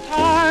pass the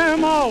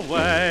time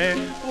away,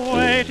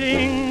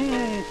 waiting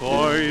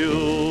for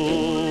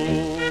you.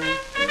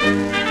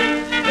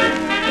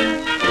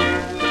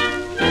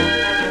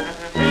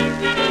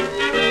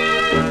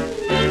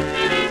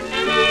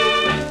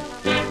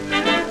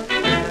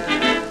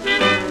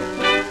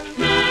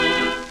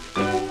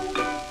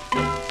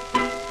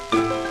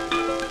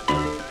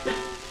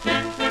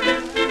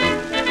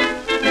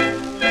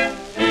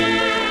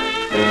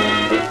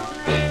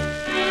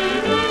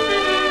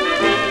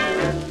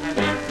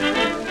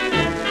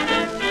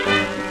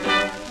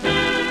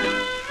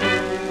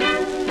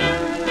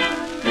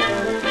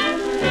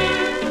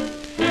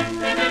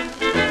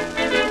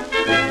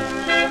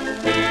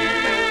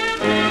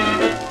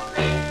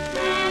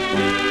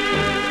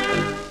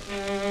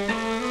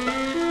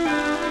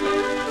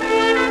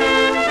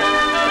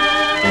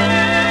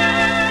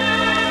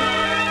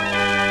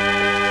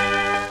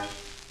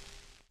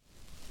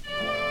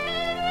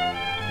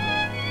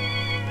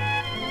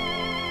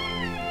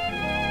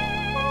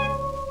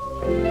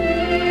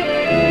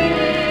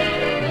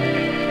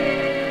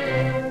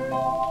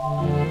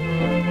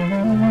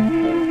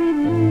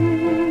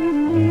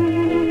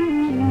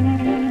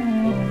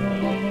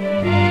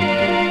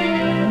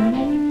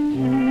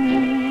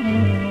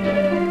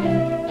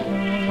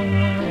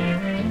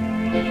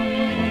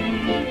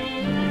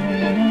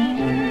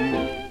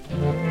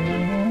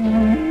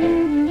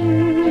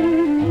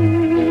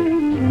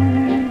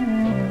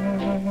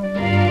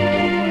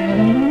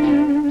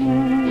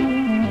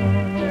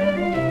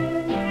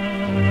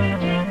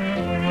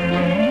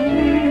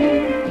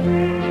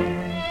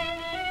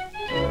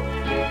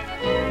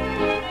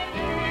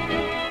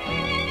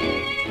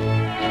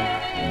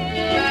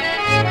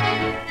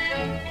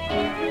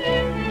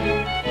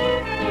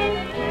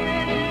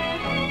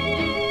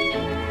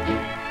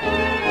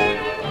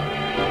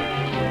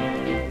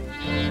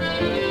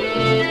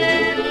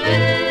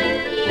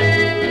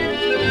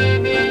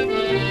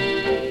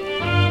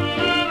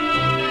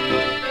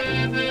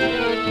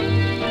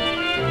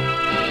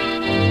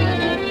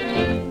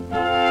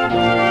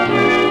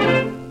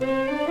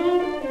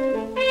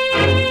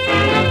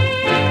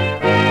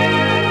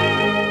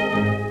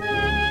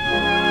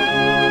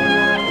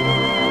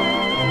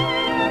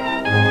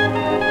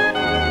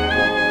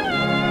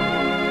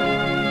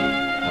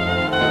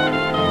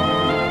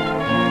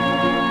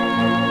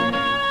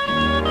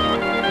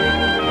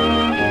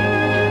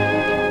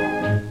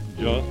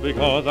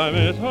 because I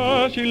miss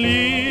her, she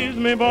leaves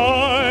me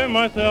by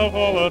myself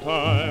all the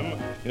time.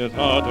 It's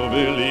hard to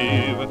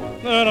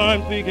believe that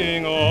I'm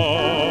speaking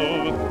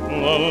of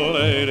the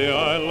lady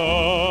I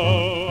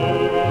love.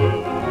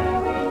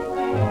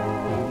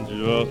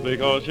 Just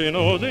because she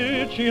knows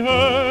it, she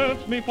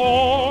hurts me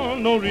for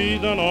no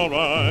reason or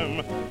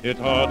rhyme. It's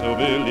hard to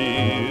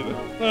believe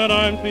that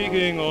I'm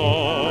speaking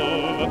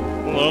of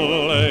the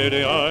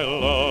lady I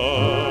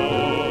love.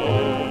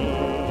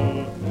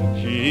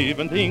 She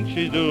even thinks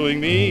she's doing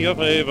me a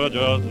favor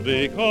just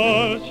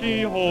because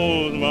she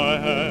holds my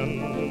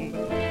hand.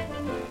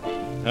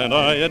 And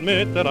I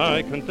admit that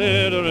I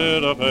consider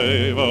it a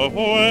favor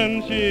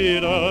when she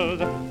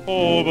does,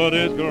 oh, but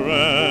it's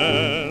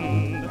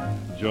grand.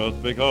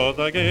 Just because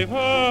I gave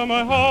her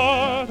my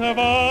heart, have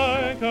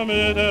I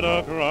committed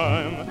a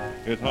crime?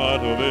 It's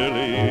hard to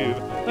believe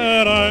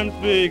that I'm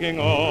speaking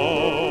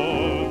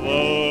of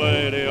the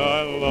lady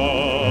I love.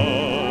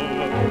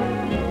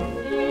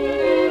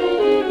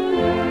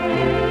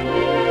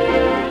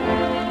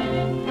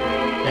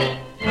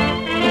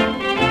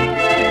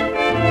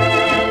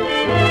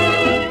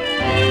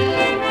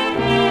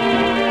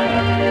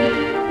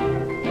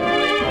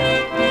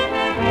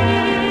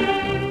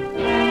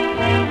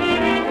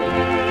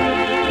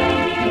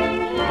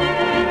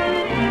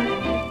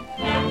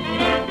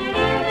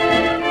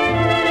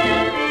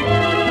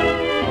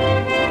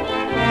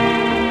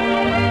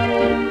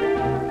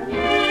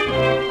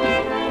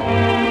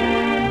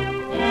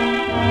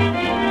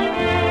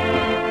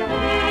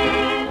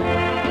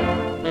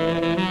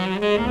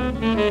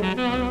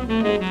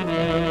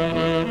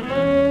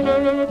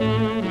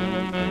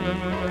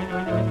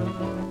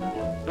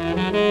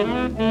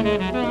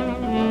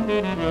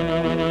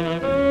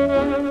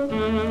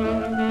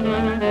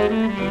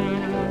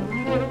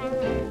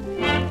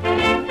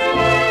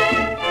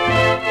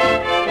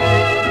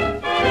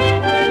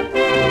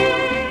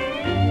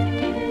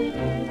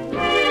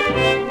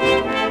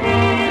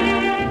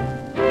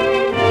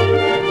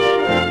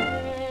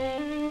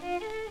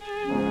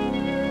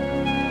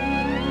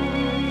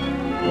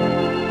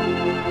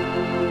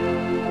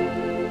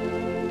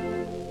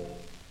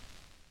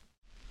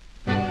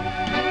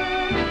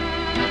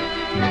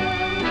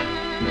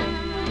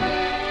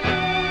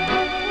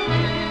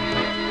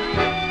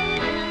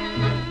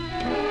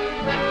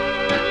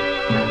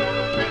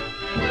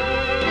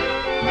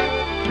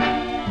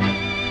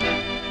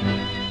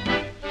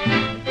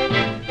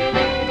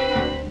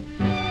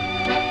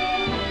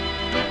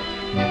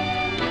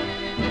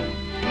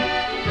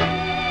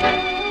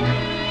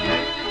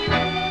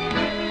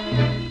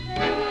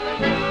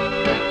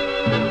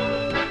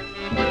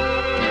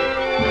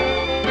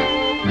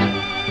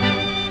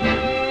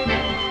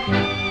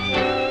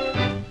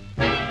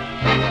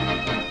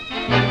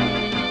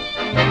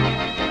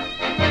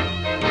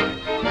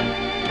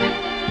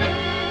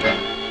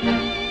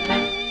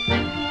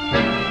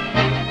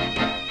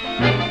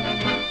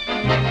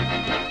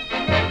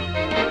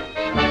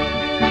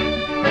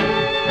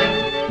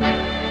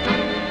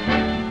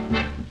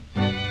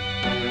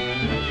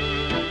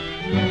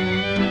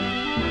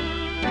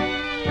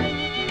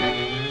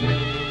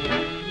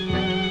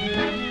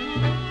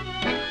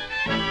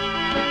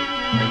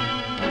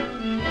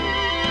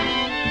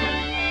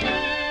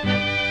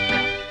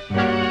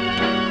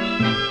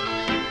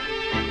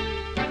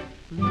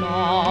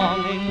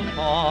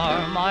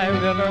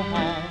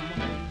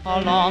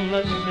 Along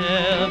the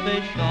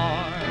Mississippi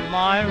shore,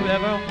 my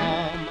river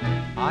home,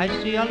 I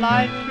see a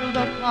light through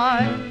the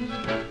pines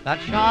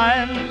that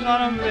shines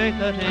on a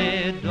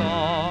rickety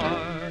door.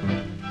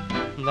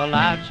 The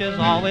latch is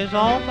always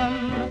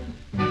open,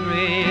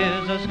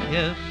 breezes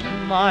kiss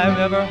my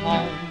river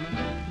home.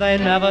 They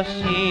never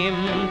seem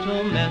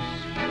to miss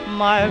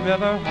my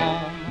river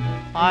home.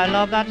 I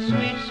love that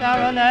sweet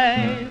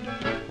serenade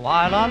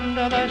while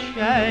under the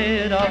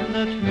shade of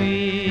the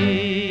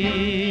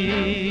trees.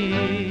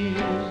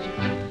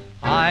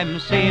 I'm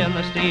seeing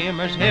the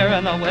steamers,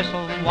 hearing the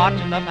whistles,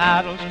 watching the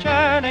paddles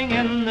churning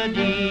in the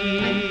deep.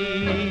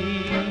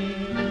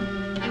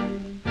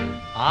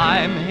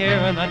 I'm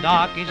hearing the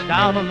darkies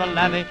down on the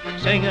levee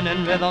singing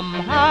in rhythm,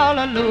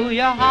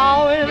 hallelujah,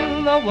 how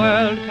in the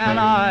world can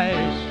I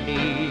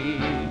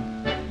sleep?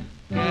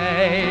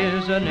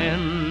 Gazing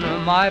in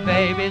my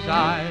baby's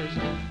eyes,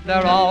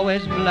 they're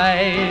always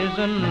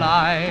blazing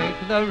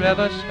like the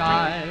river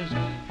skies.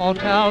 Oh,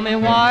 tell me,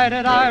 why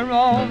did I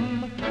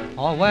roam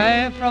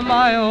away from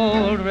my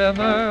old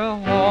river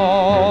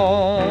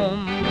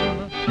home?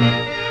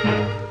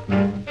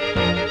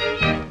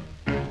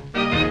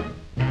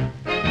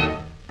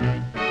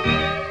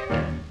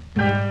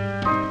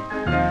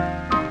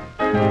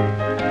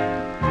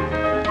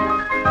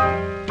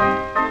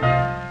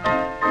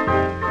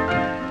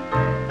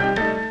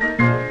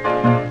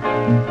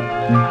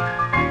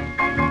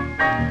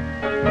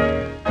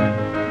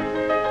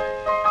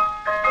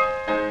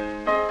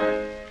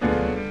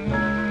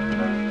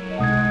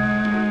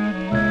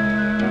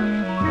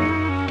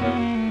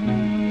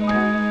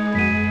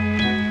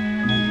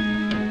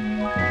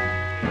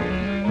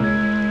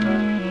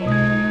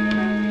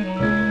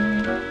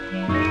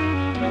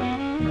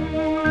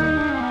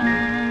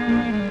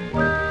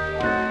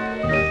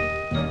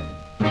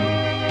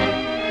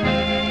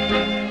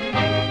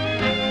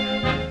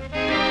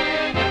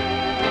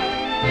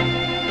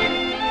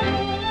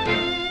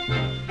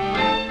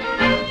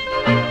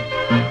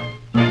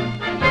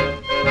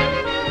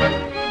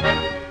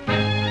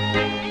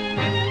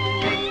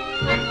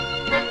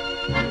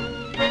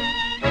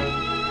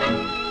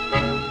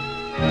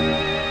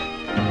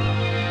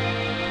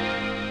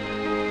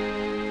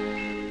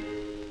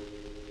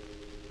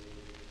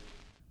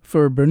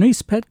 For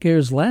Bernice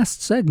Petcare's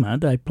last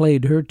segment, I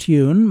played her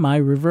tune, My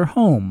River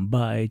Home,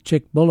 by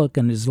Chick Bullock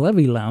and his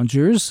Levee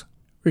Loungers,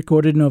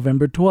 recorded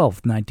November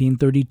 12,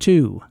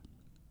 1932.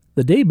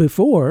 The day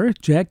before,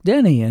 Jack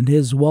Denny and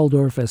his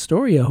Waldorf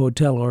Astoria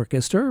Hotel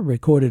Orchestra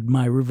recorded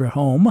My River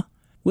Home,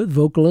 with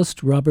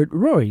vocalist Robert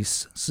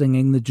Royce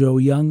singing the Joe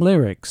Young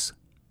lyrics.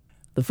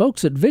 The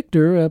folks at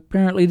Victor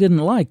apparently didn't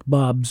like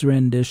Bob's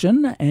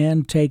rendition,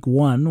 and take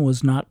one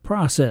was not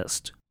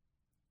processed.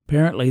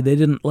 Apparently they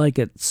didn't like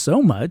it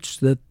so much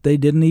that they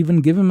didn't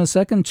even give him a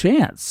second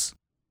chance.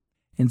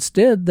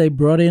 Instead, they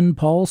brought in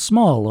Paul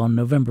Small on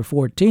November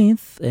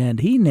 14th,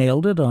 and he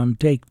nailed it on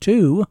take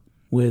two,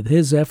 with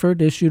his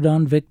effort issued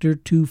on Victor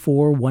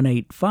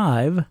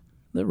 24185,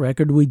 the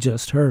record we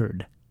just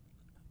heard.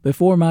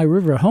 Before My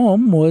River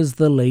Home was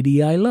The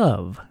Lady I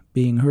Love,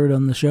 being heard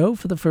on the show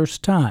for the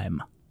first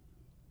time.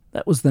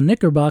 That was the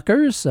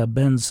Knickerbockers, a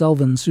Ben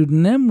Sullivan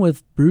pseudonym,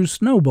 with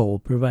Bruce Noble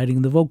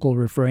providing the vocal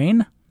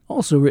refrain,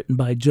 also written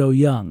by Joe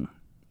Young.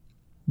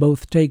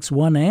 Both takes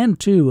 1 and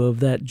 2 of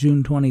that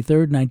June 23,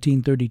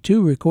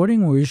 1932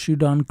 recording were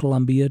issued on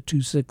Columbia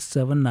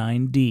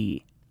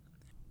 2679D.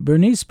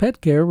 Bernice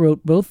Petcare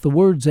wrote both the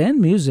words and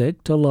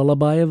music to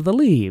Lullaby of the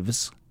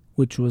Leaves,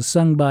 which was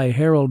sung by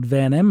Harold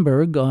Van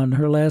Emberg on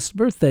her last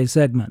birthday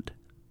segment.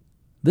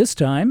 This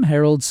time,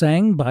 Harold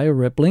sang By a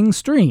Rippling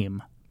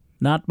Stream.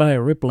 Not by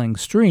a rippling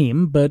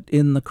stream, but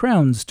in the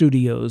Crown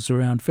Studios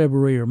around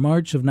February or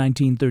March of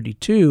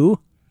 1932,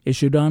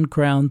 issued on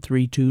Crown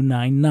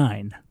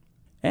 3299.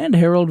 And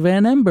Harold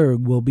Van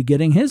Emberg will be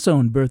getting his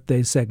own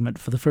birthday segment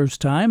for the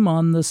first time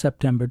on the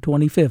September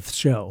 25th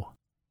show.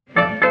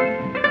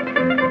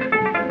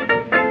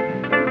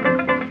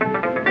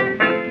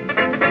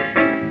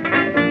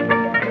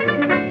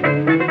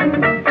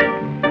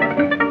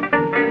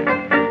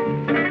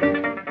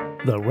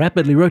 The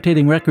rapidly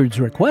rotating records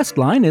request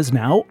line is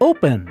now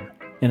open.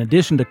 In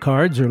addition to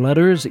cards or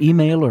letters,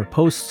 email, or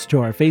posts to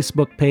our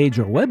Facebook page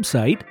or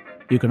website,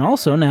 you can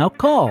also now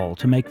call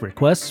to make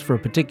requests for a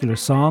particular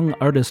song,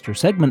 artist, or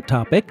segment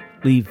topic,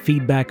 leave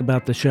feedback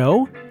about the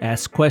show,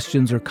 ask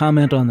questions or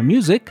comment on the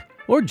music,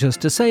 or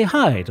just to say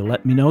hi to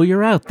let me know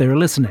you're out there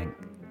listening.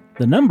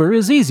 The number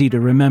is easy to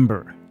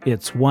remember.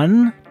 It's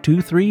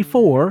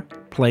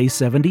 1-234-play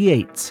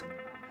 78s.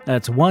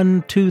 That's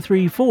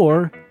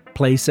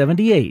 1-234-play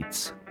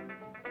 78s.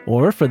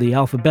 Or for the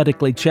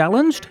alphabetically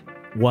challenged,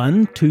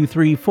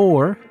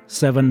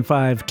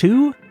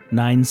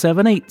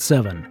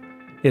 1-234-752-9787.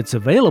 It's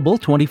available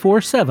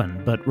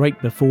 24/7, but right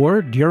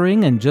before,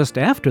 during, and just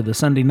after the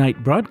Sunday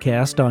night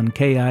broadcast on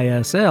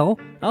KISL,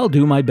 I'll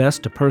do my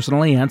best to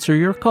personally answer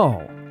your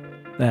call.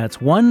 That's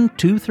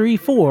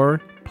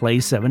 1-234-play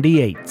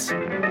 78s.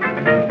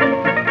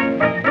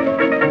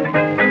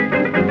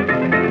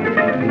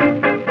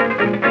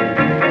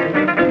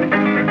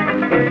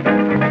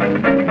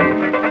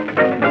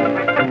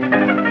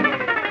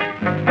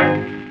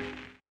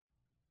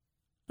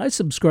 I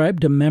subscribe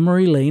to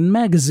Memory Lane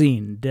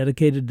magazine,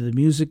 dedicated to the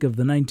music of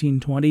the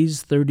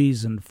 1920s,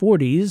 30s, and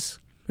 40s,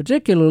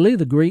 particularly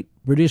the great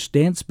British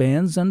dance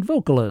bands and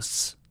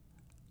vocalists.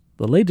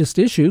 The latest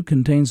issue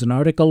contains an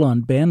article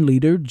on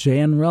bandleader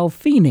Jan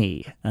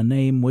Ralphini, a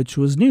name which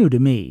was new to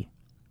me.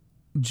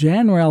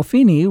 Jan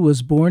Ralphini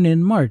was born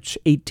in March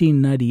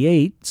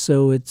 1898,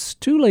 so it's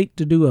too late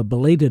to do a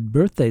belated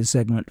birthday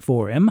segment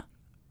for him,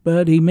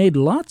 but he made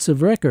lots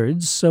of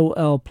records, so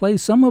I'll play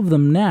some of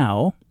them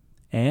now,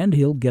 and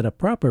he'll get a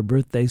proper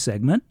birthday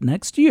segment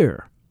next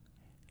year.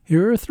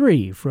 Here are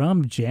 3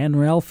 from Jan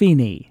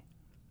Ralphini.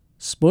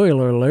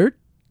 Spoiler alert,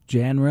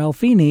 Jan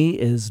Ralphini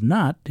is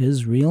not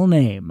his real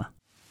name.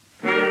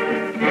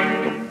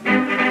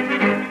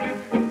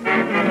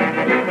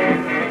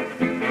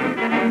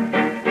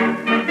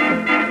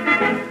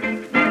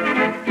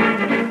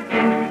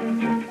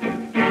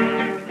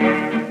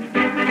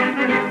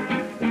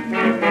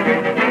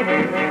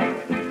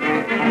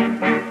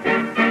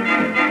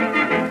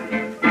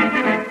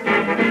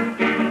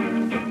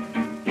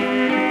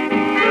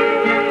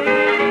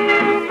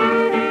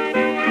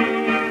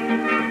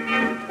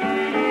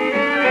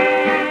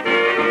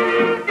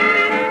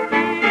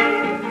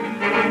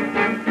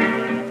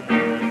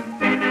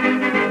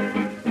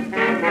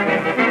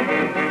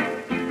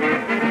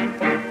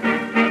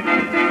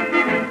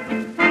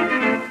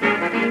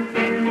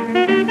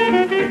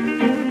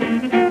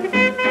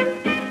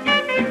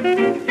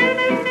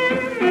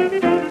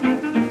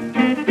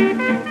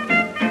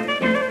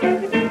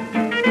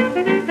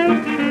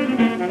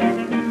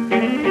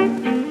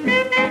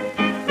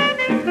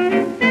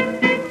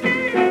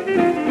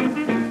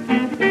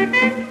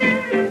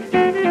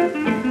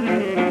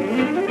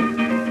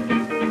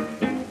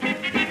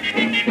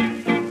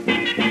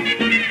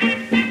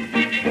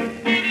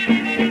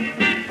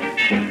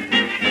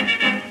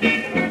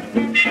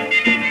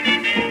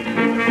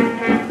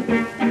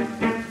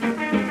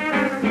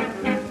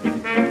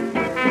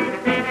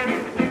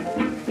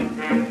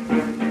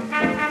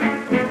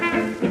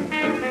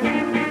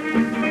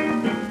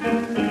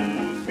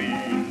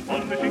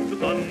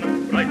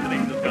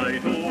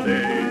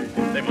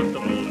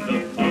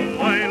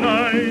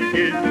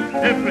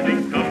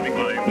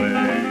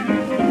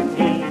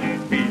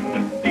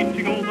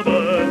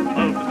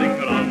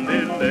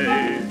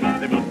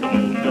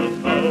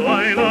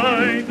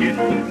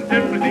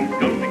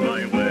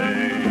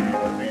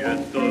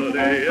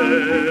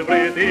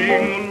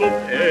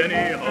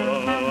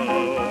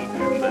 anyhow.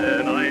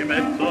 Then I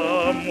met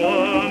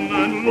someone,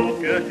 and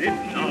look at it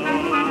now.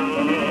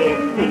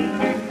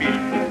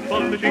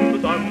 Polishing the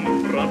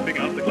sun, rubbing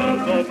out the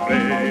clouds of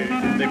gray.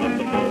 They got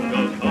the flow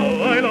just how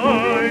I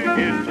like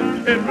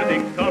it,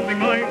 everything coming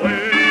my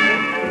way.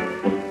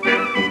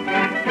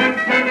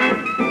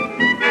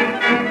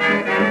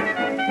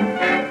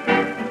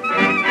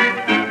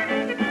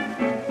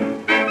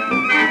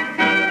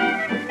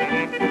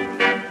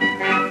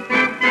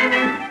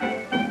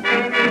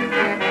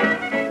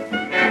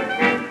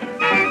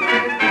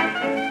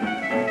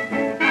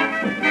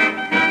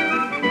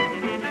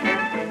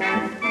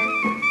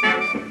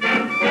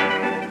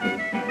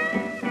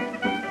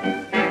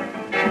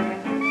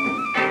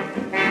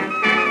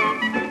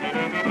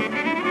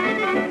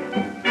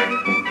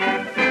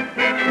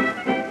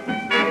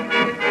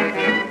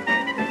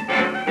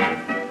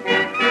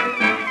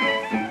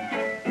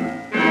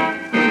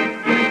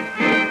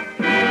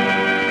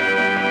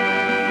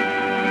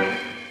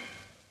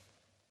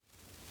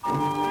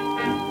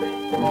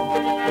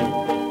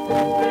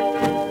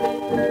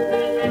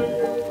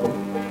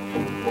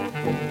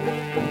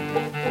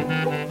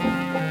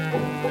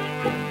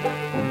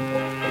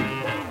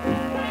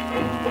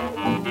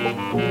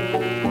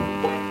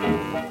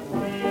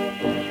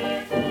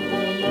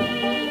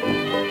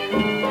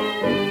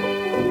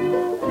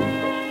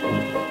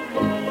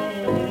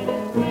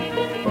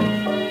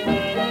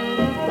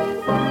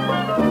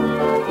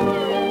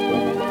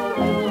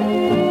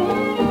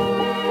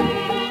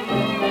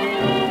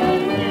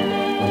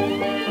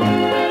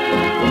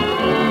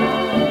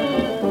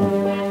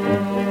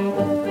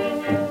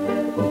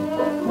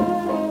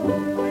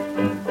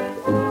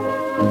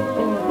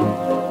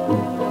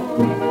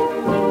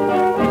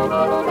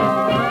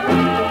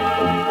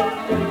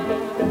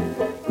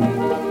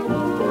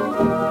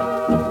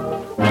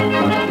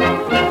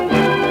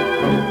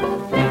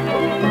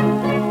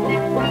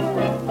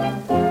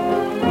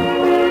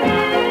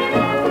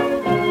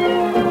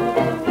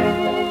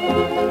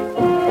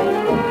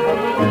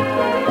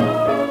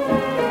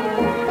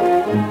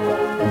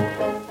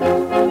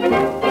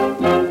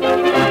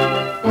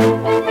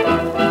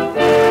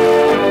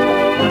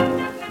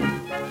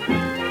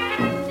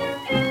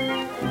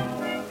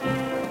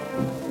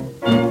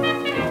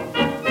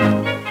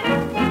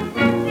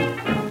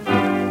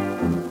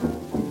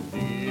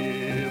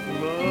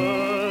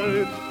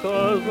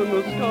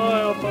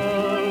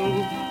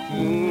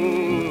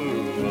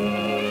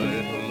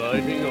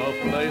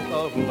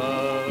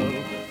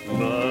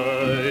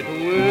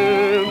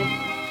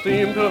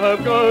 Seem to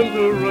have gone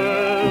to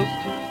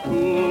rest.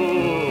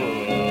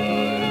 Cool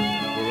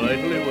eyes,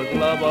 brightly with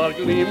love are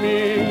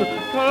gleaming.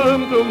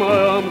 Come to my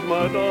arms,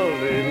 my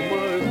darling,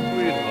 my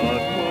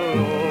sweetheart, my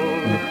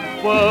own.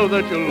 Vow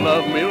that you'll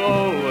love me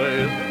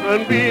always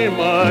and be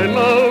mine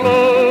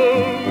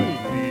alone.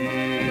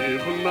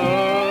 Deep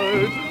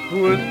night,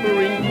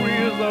 whispering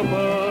breeze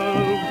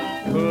above,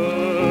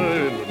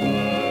 kind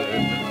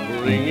night,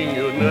 bringing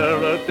you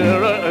nearer,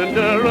 dearer, and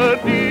dearer,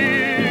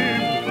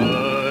 deep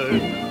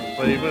night,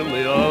 safe in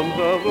the arms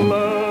of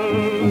love.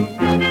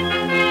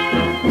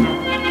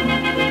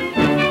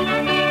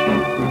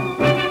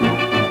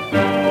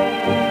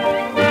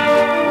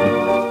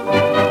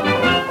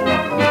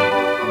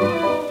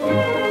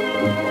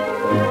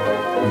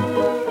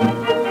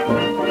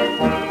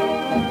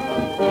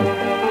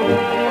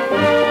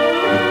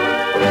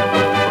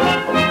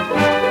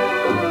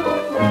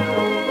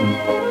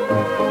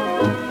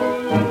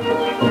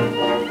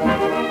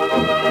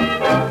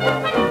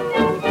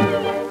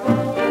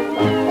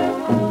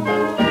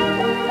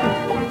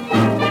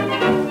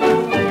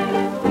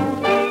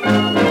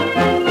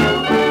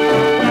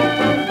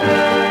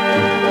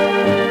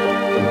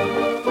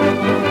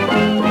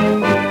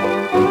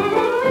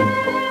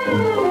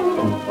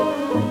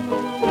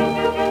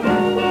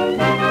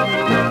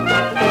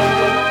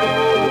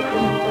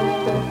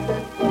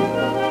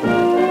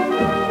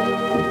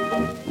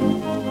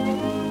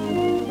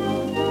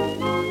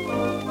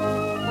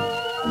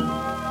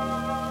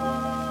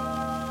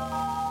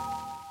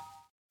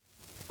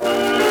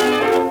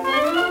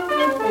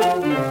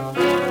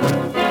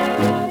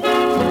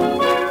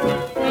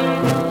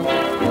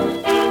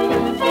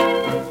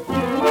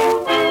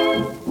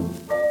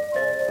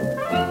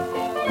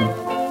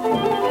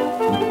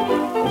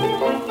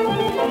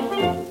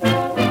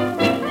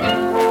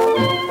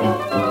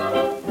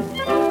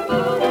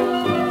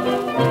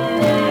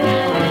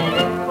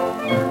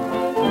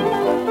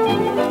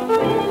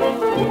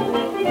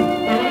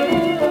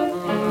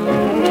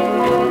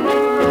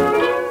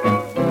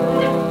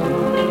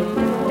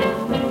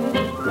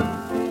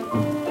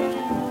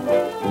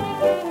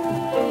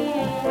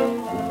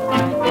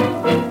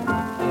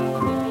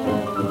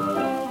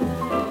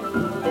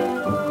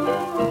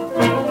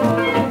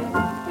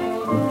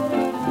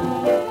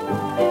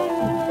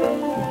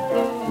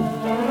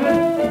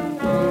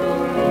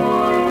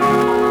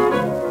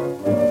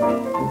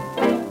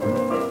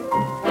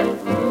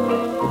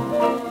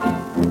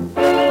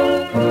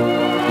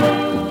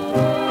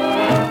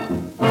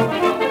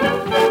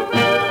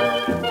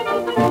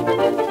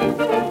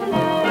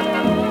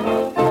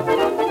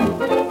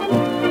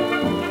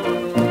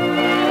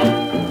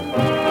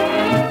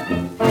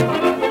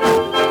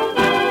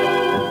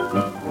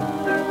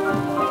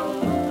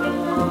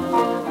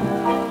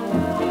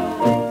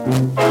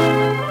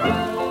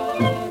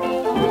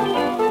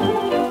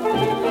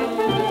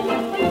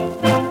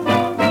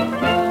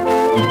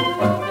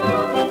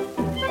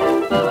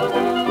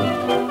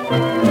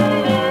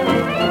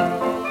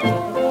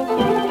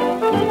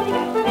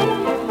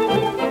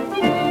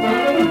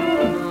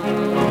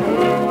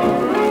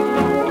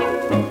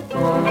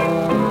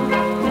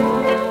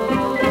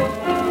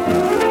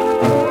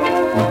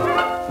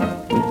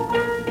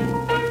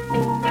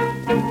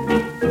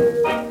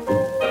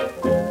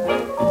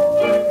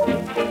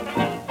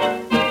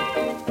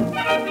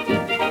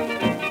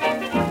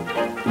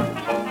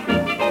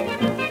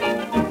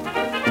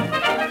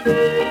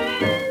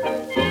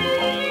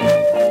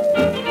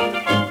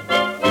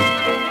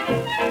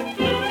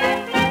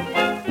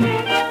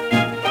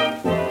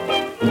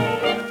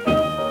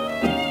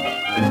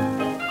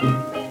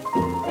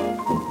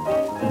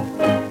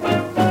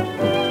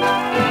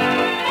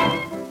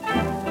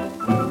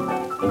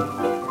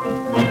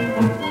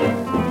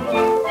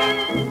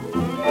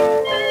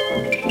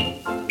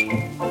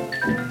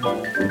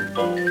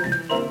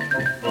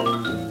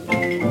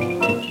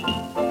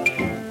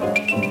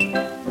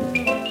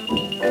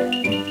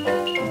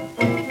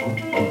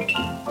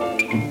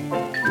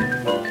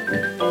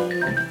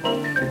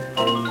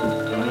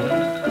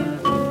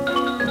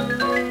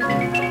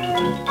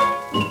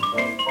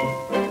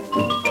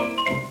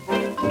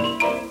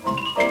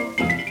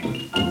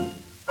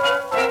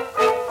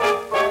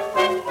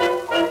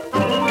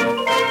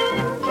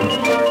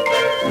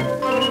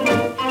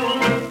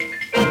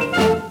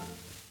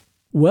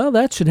 Well,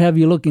 that should have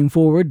you looking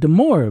forward to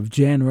more of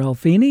Jan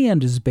Ralphini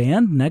and his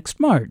band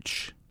next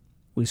March.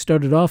 We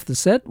started off the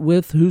set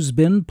with Who's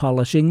Been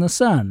Polishing the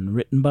Sun,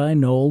 written by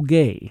Noel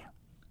Gay.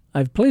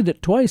 I've played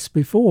it twice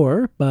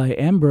before by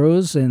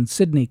Ambrose and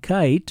Sidney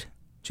Kite.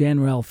 Jan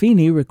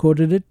Ralphini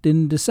recorded it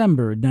in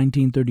December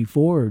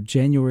 1934 or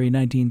January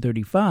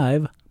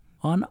 1935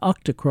 on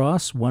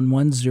Octocross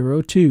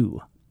 1102.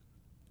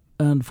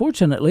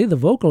 Unfortunately, the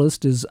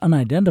vocalist is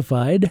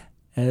unidentified,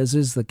 as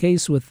is the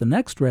case with the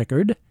next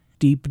record,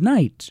 Deep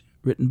Night,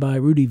 written by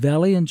Rudy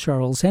Vallee and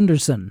Charles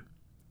Henderson.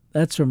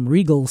 That's from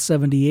Regal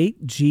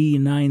 78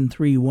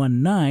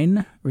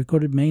 G9319,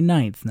 recorded May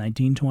 9th,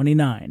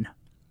 1929.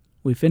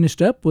 We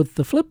finished up with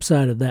the flip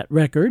side of that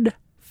record,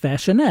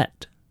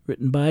 Fashionette,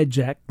 written by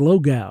Jack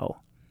Glogow.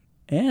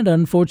 And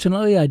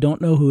unfortunately, I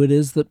don't know who it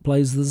is that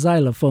plays the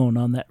xylophone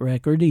on that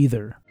record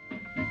either.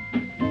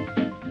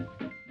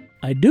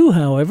 I do,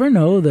 however,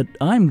 know that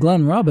I'm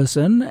Glenn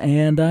Robison,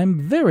 and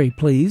I'm very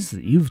pleased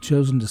that you've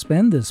chosen to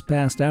spend this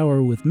past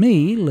hour with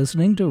me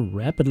listening to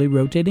Rapidly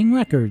Rotating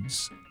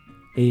Records.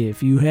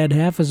 If you had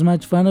half as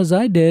much fun as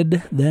I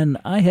did, then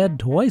I had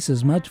twice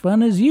as much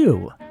fun as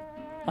you.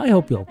 I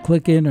hope you'll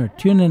click in or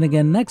tune in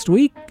again next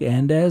week,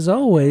 and as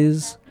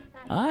always,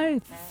 I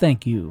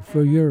thank you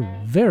for your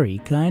very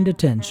kind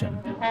attention.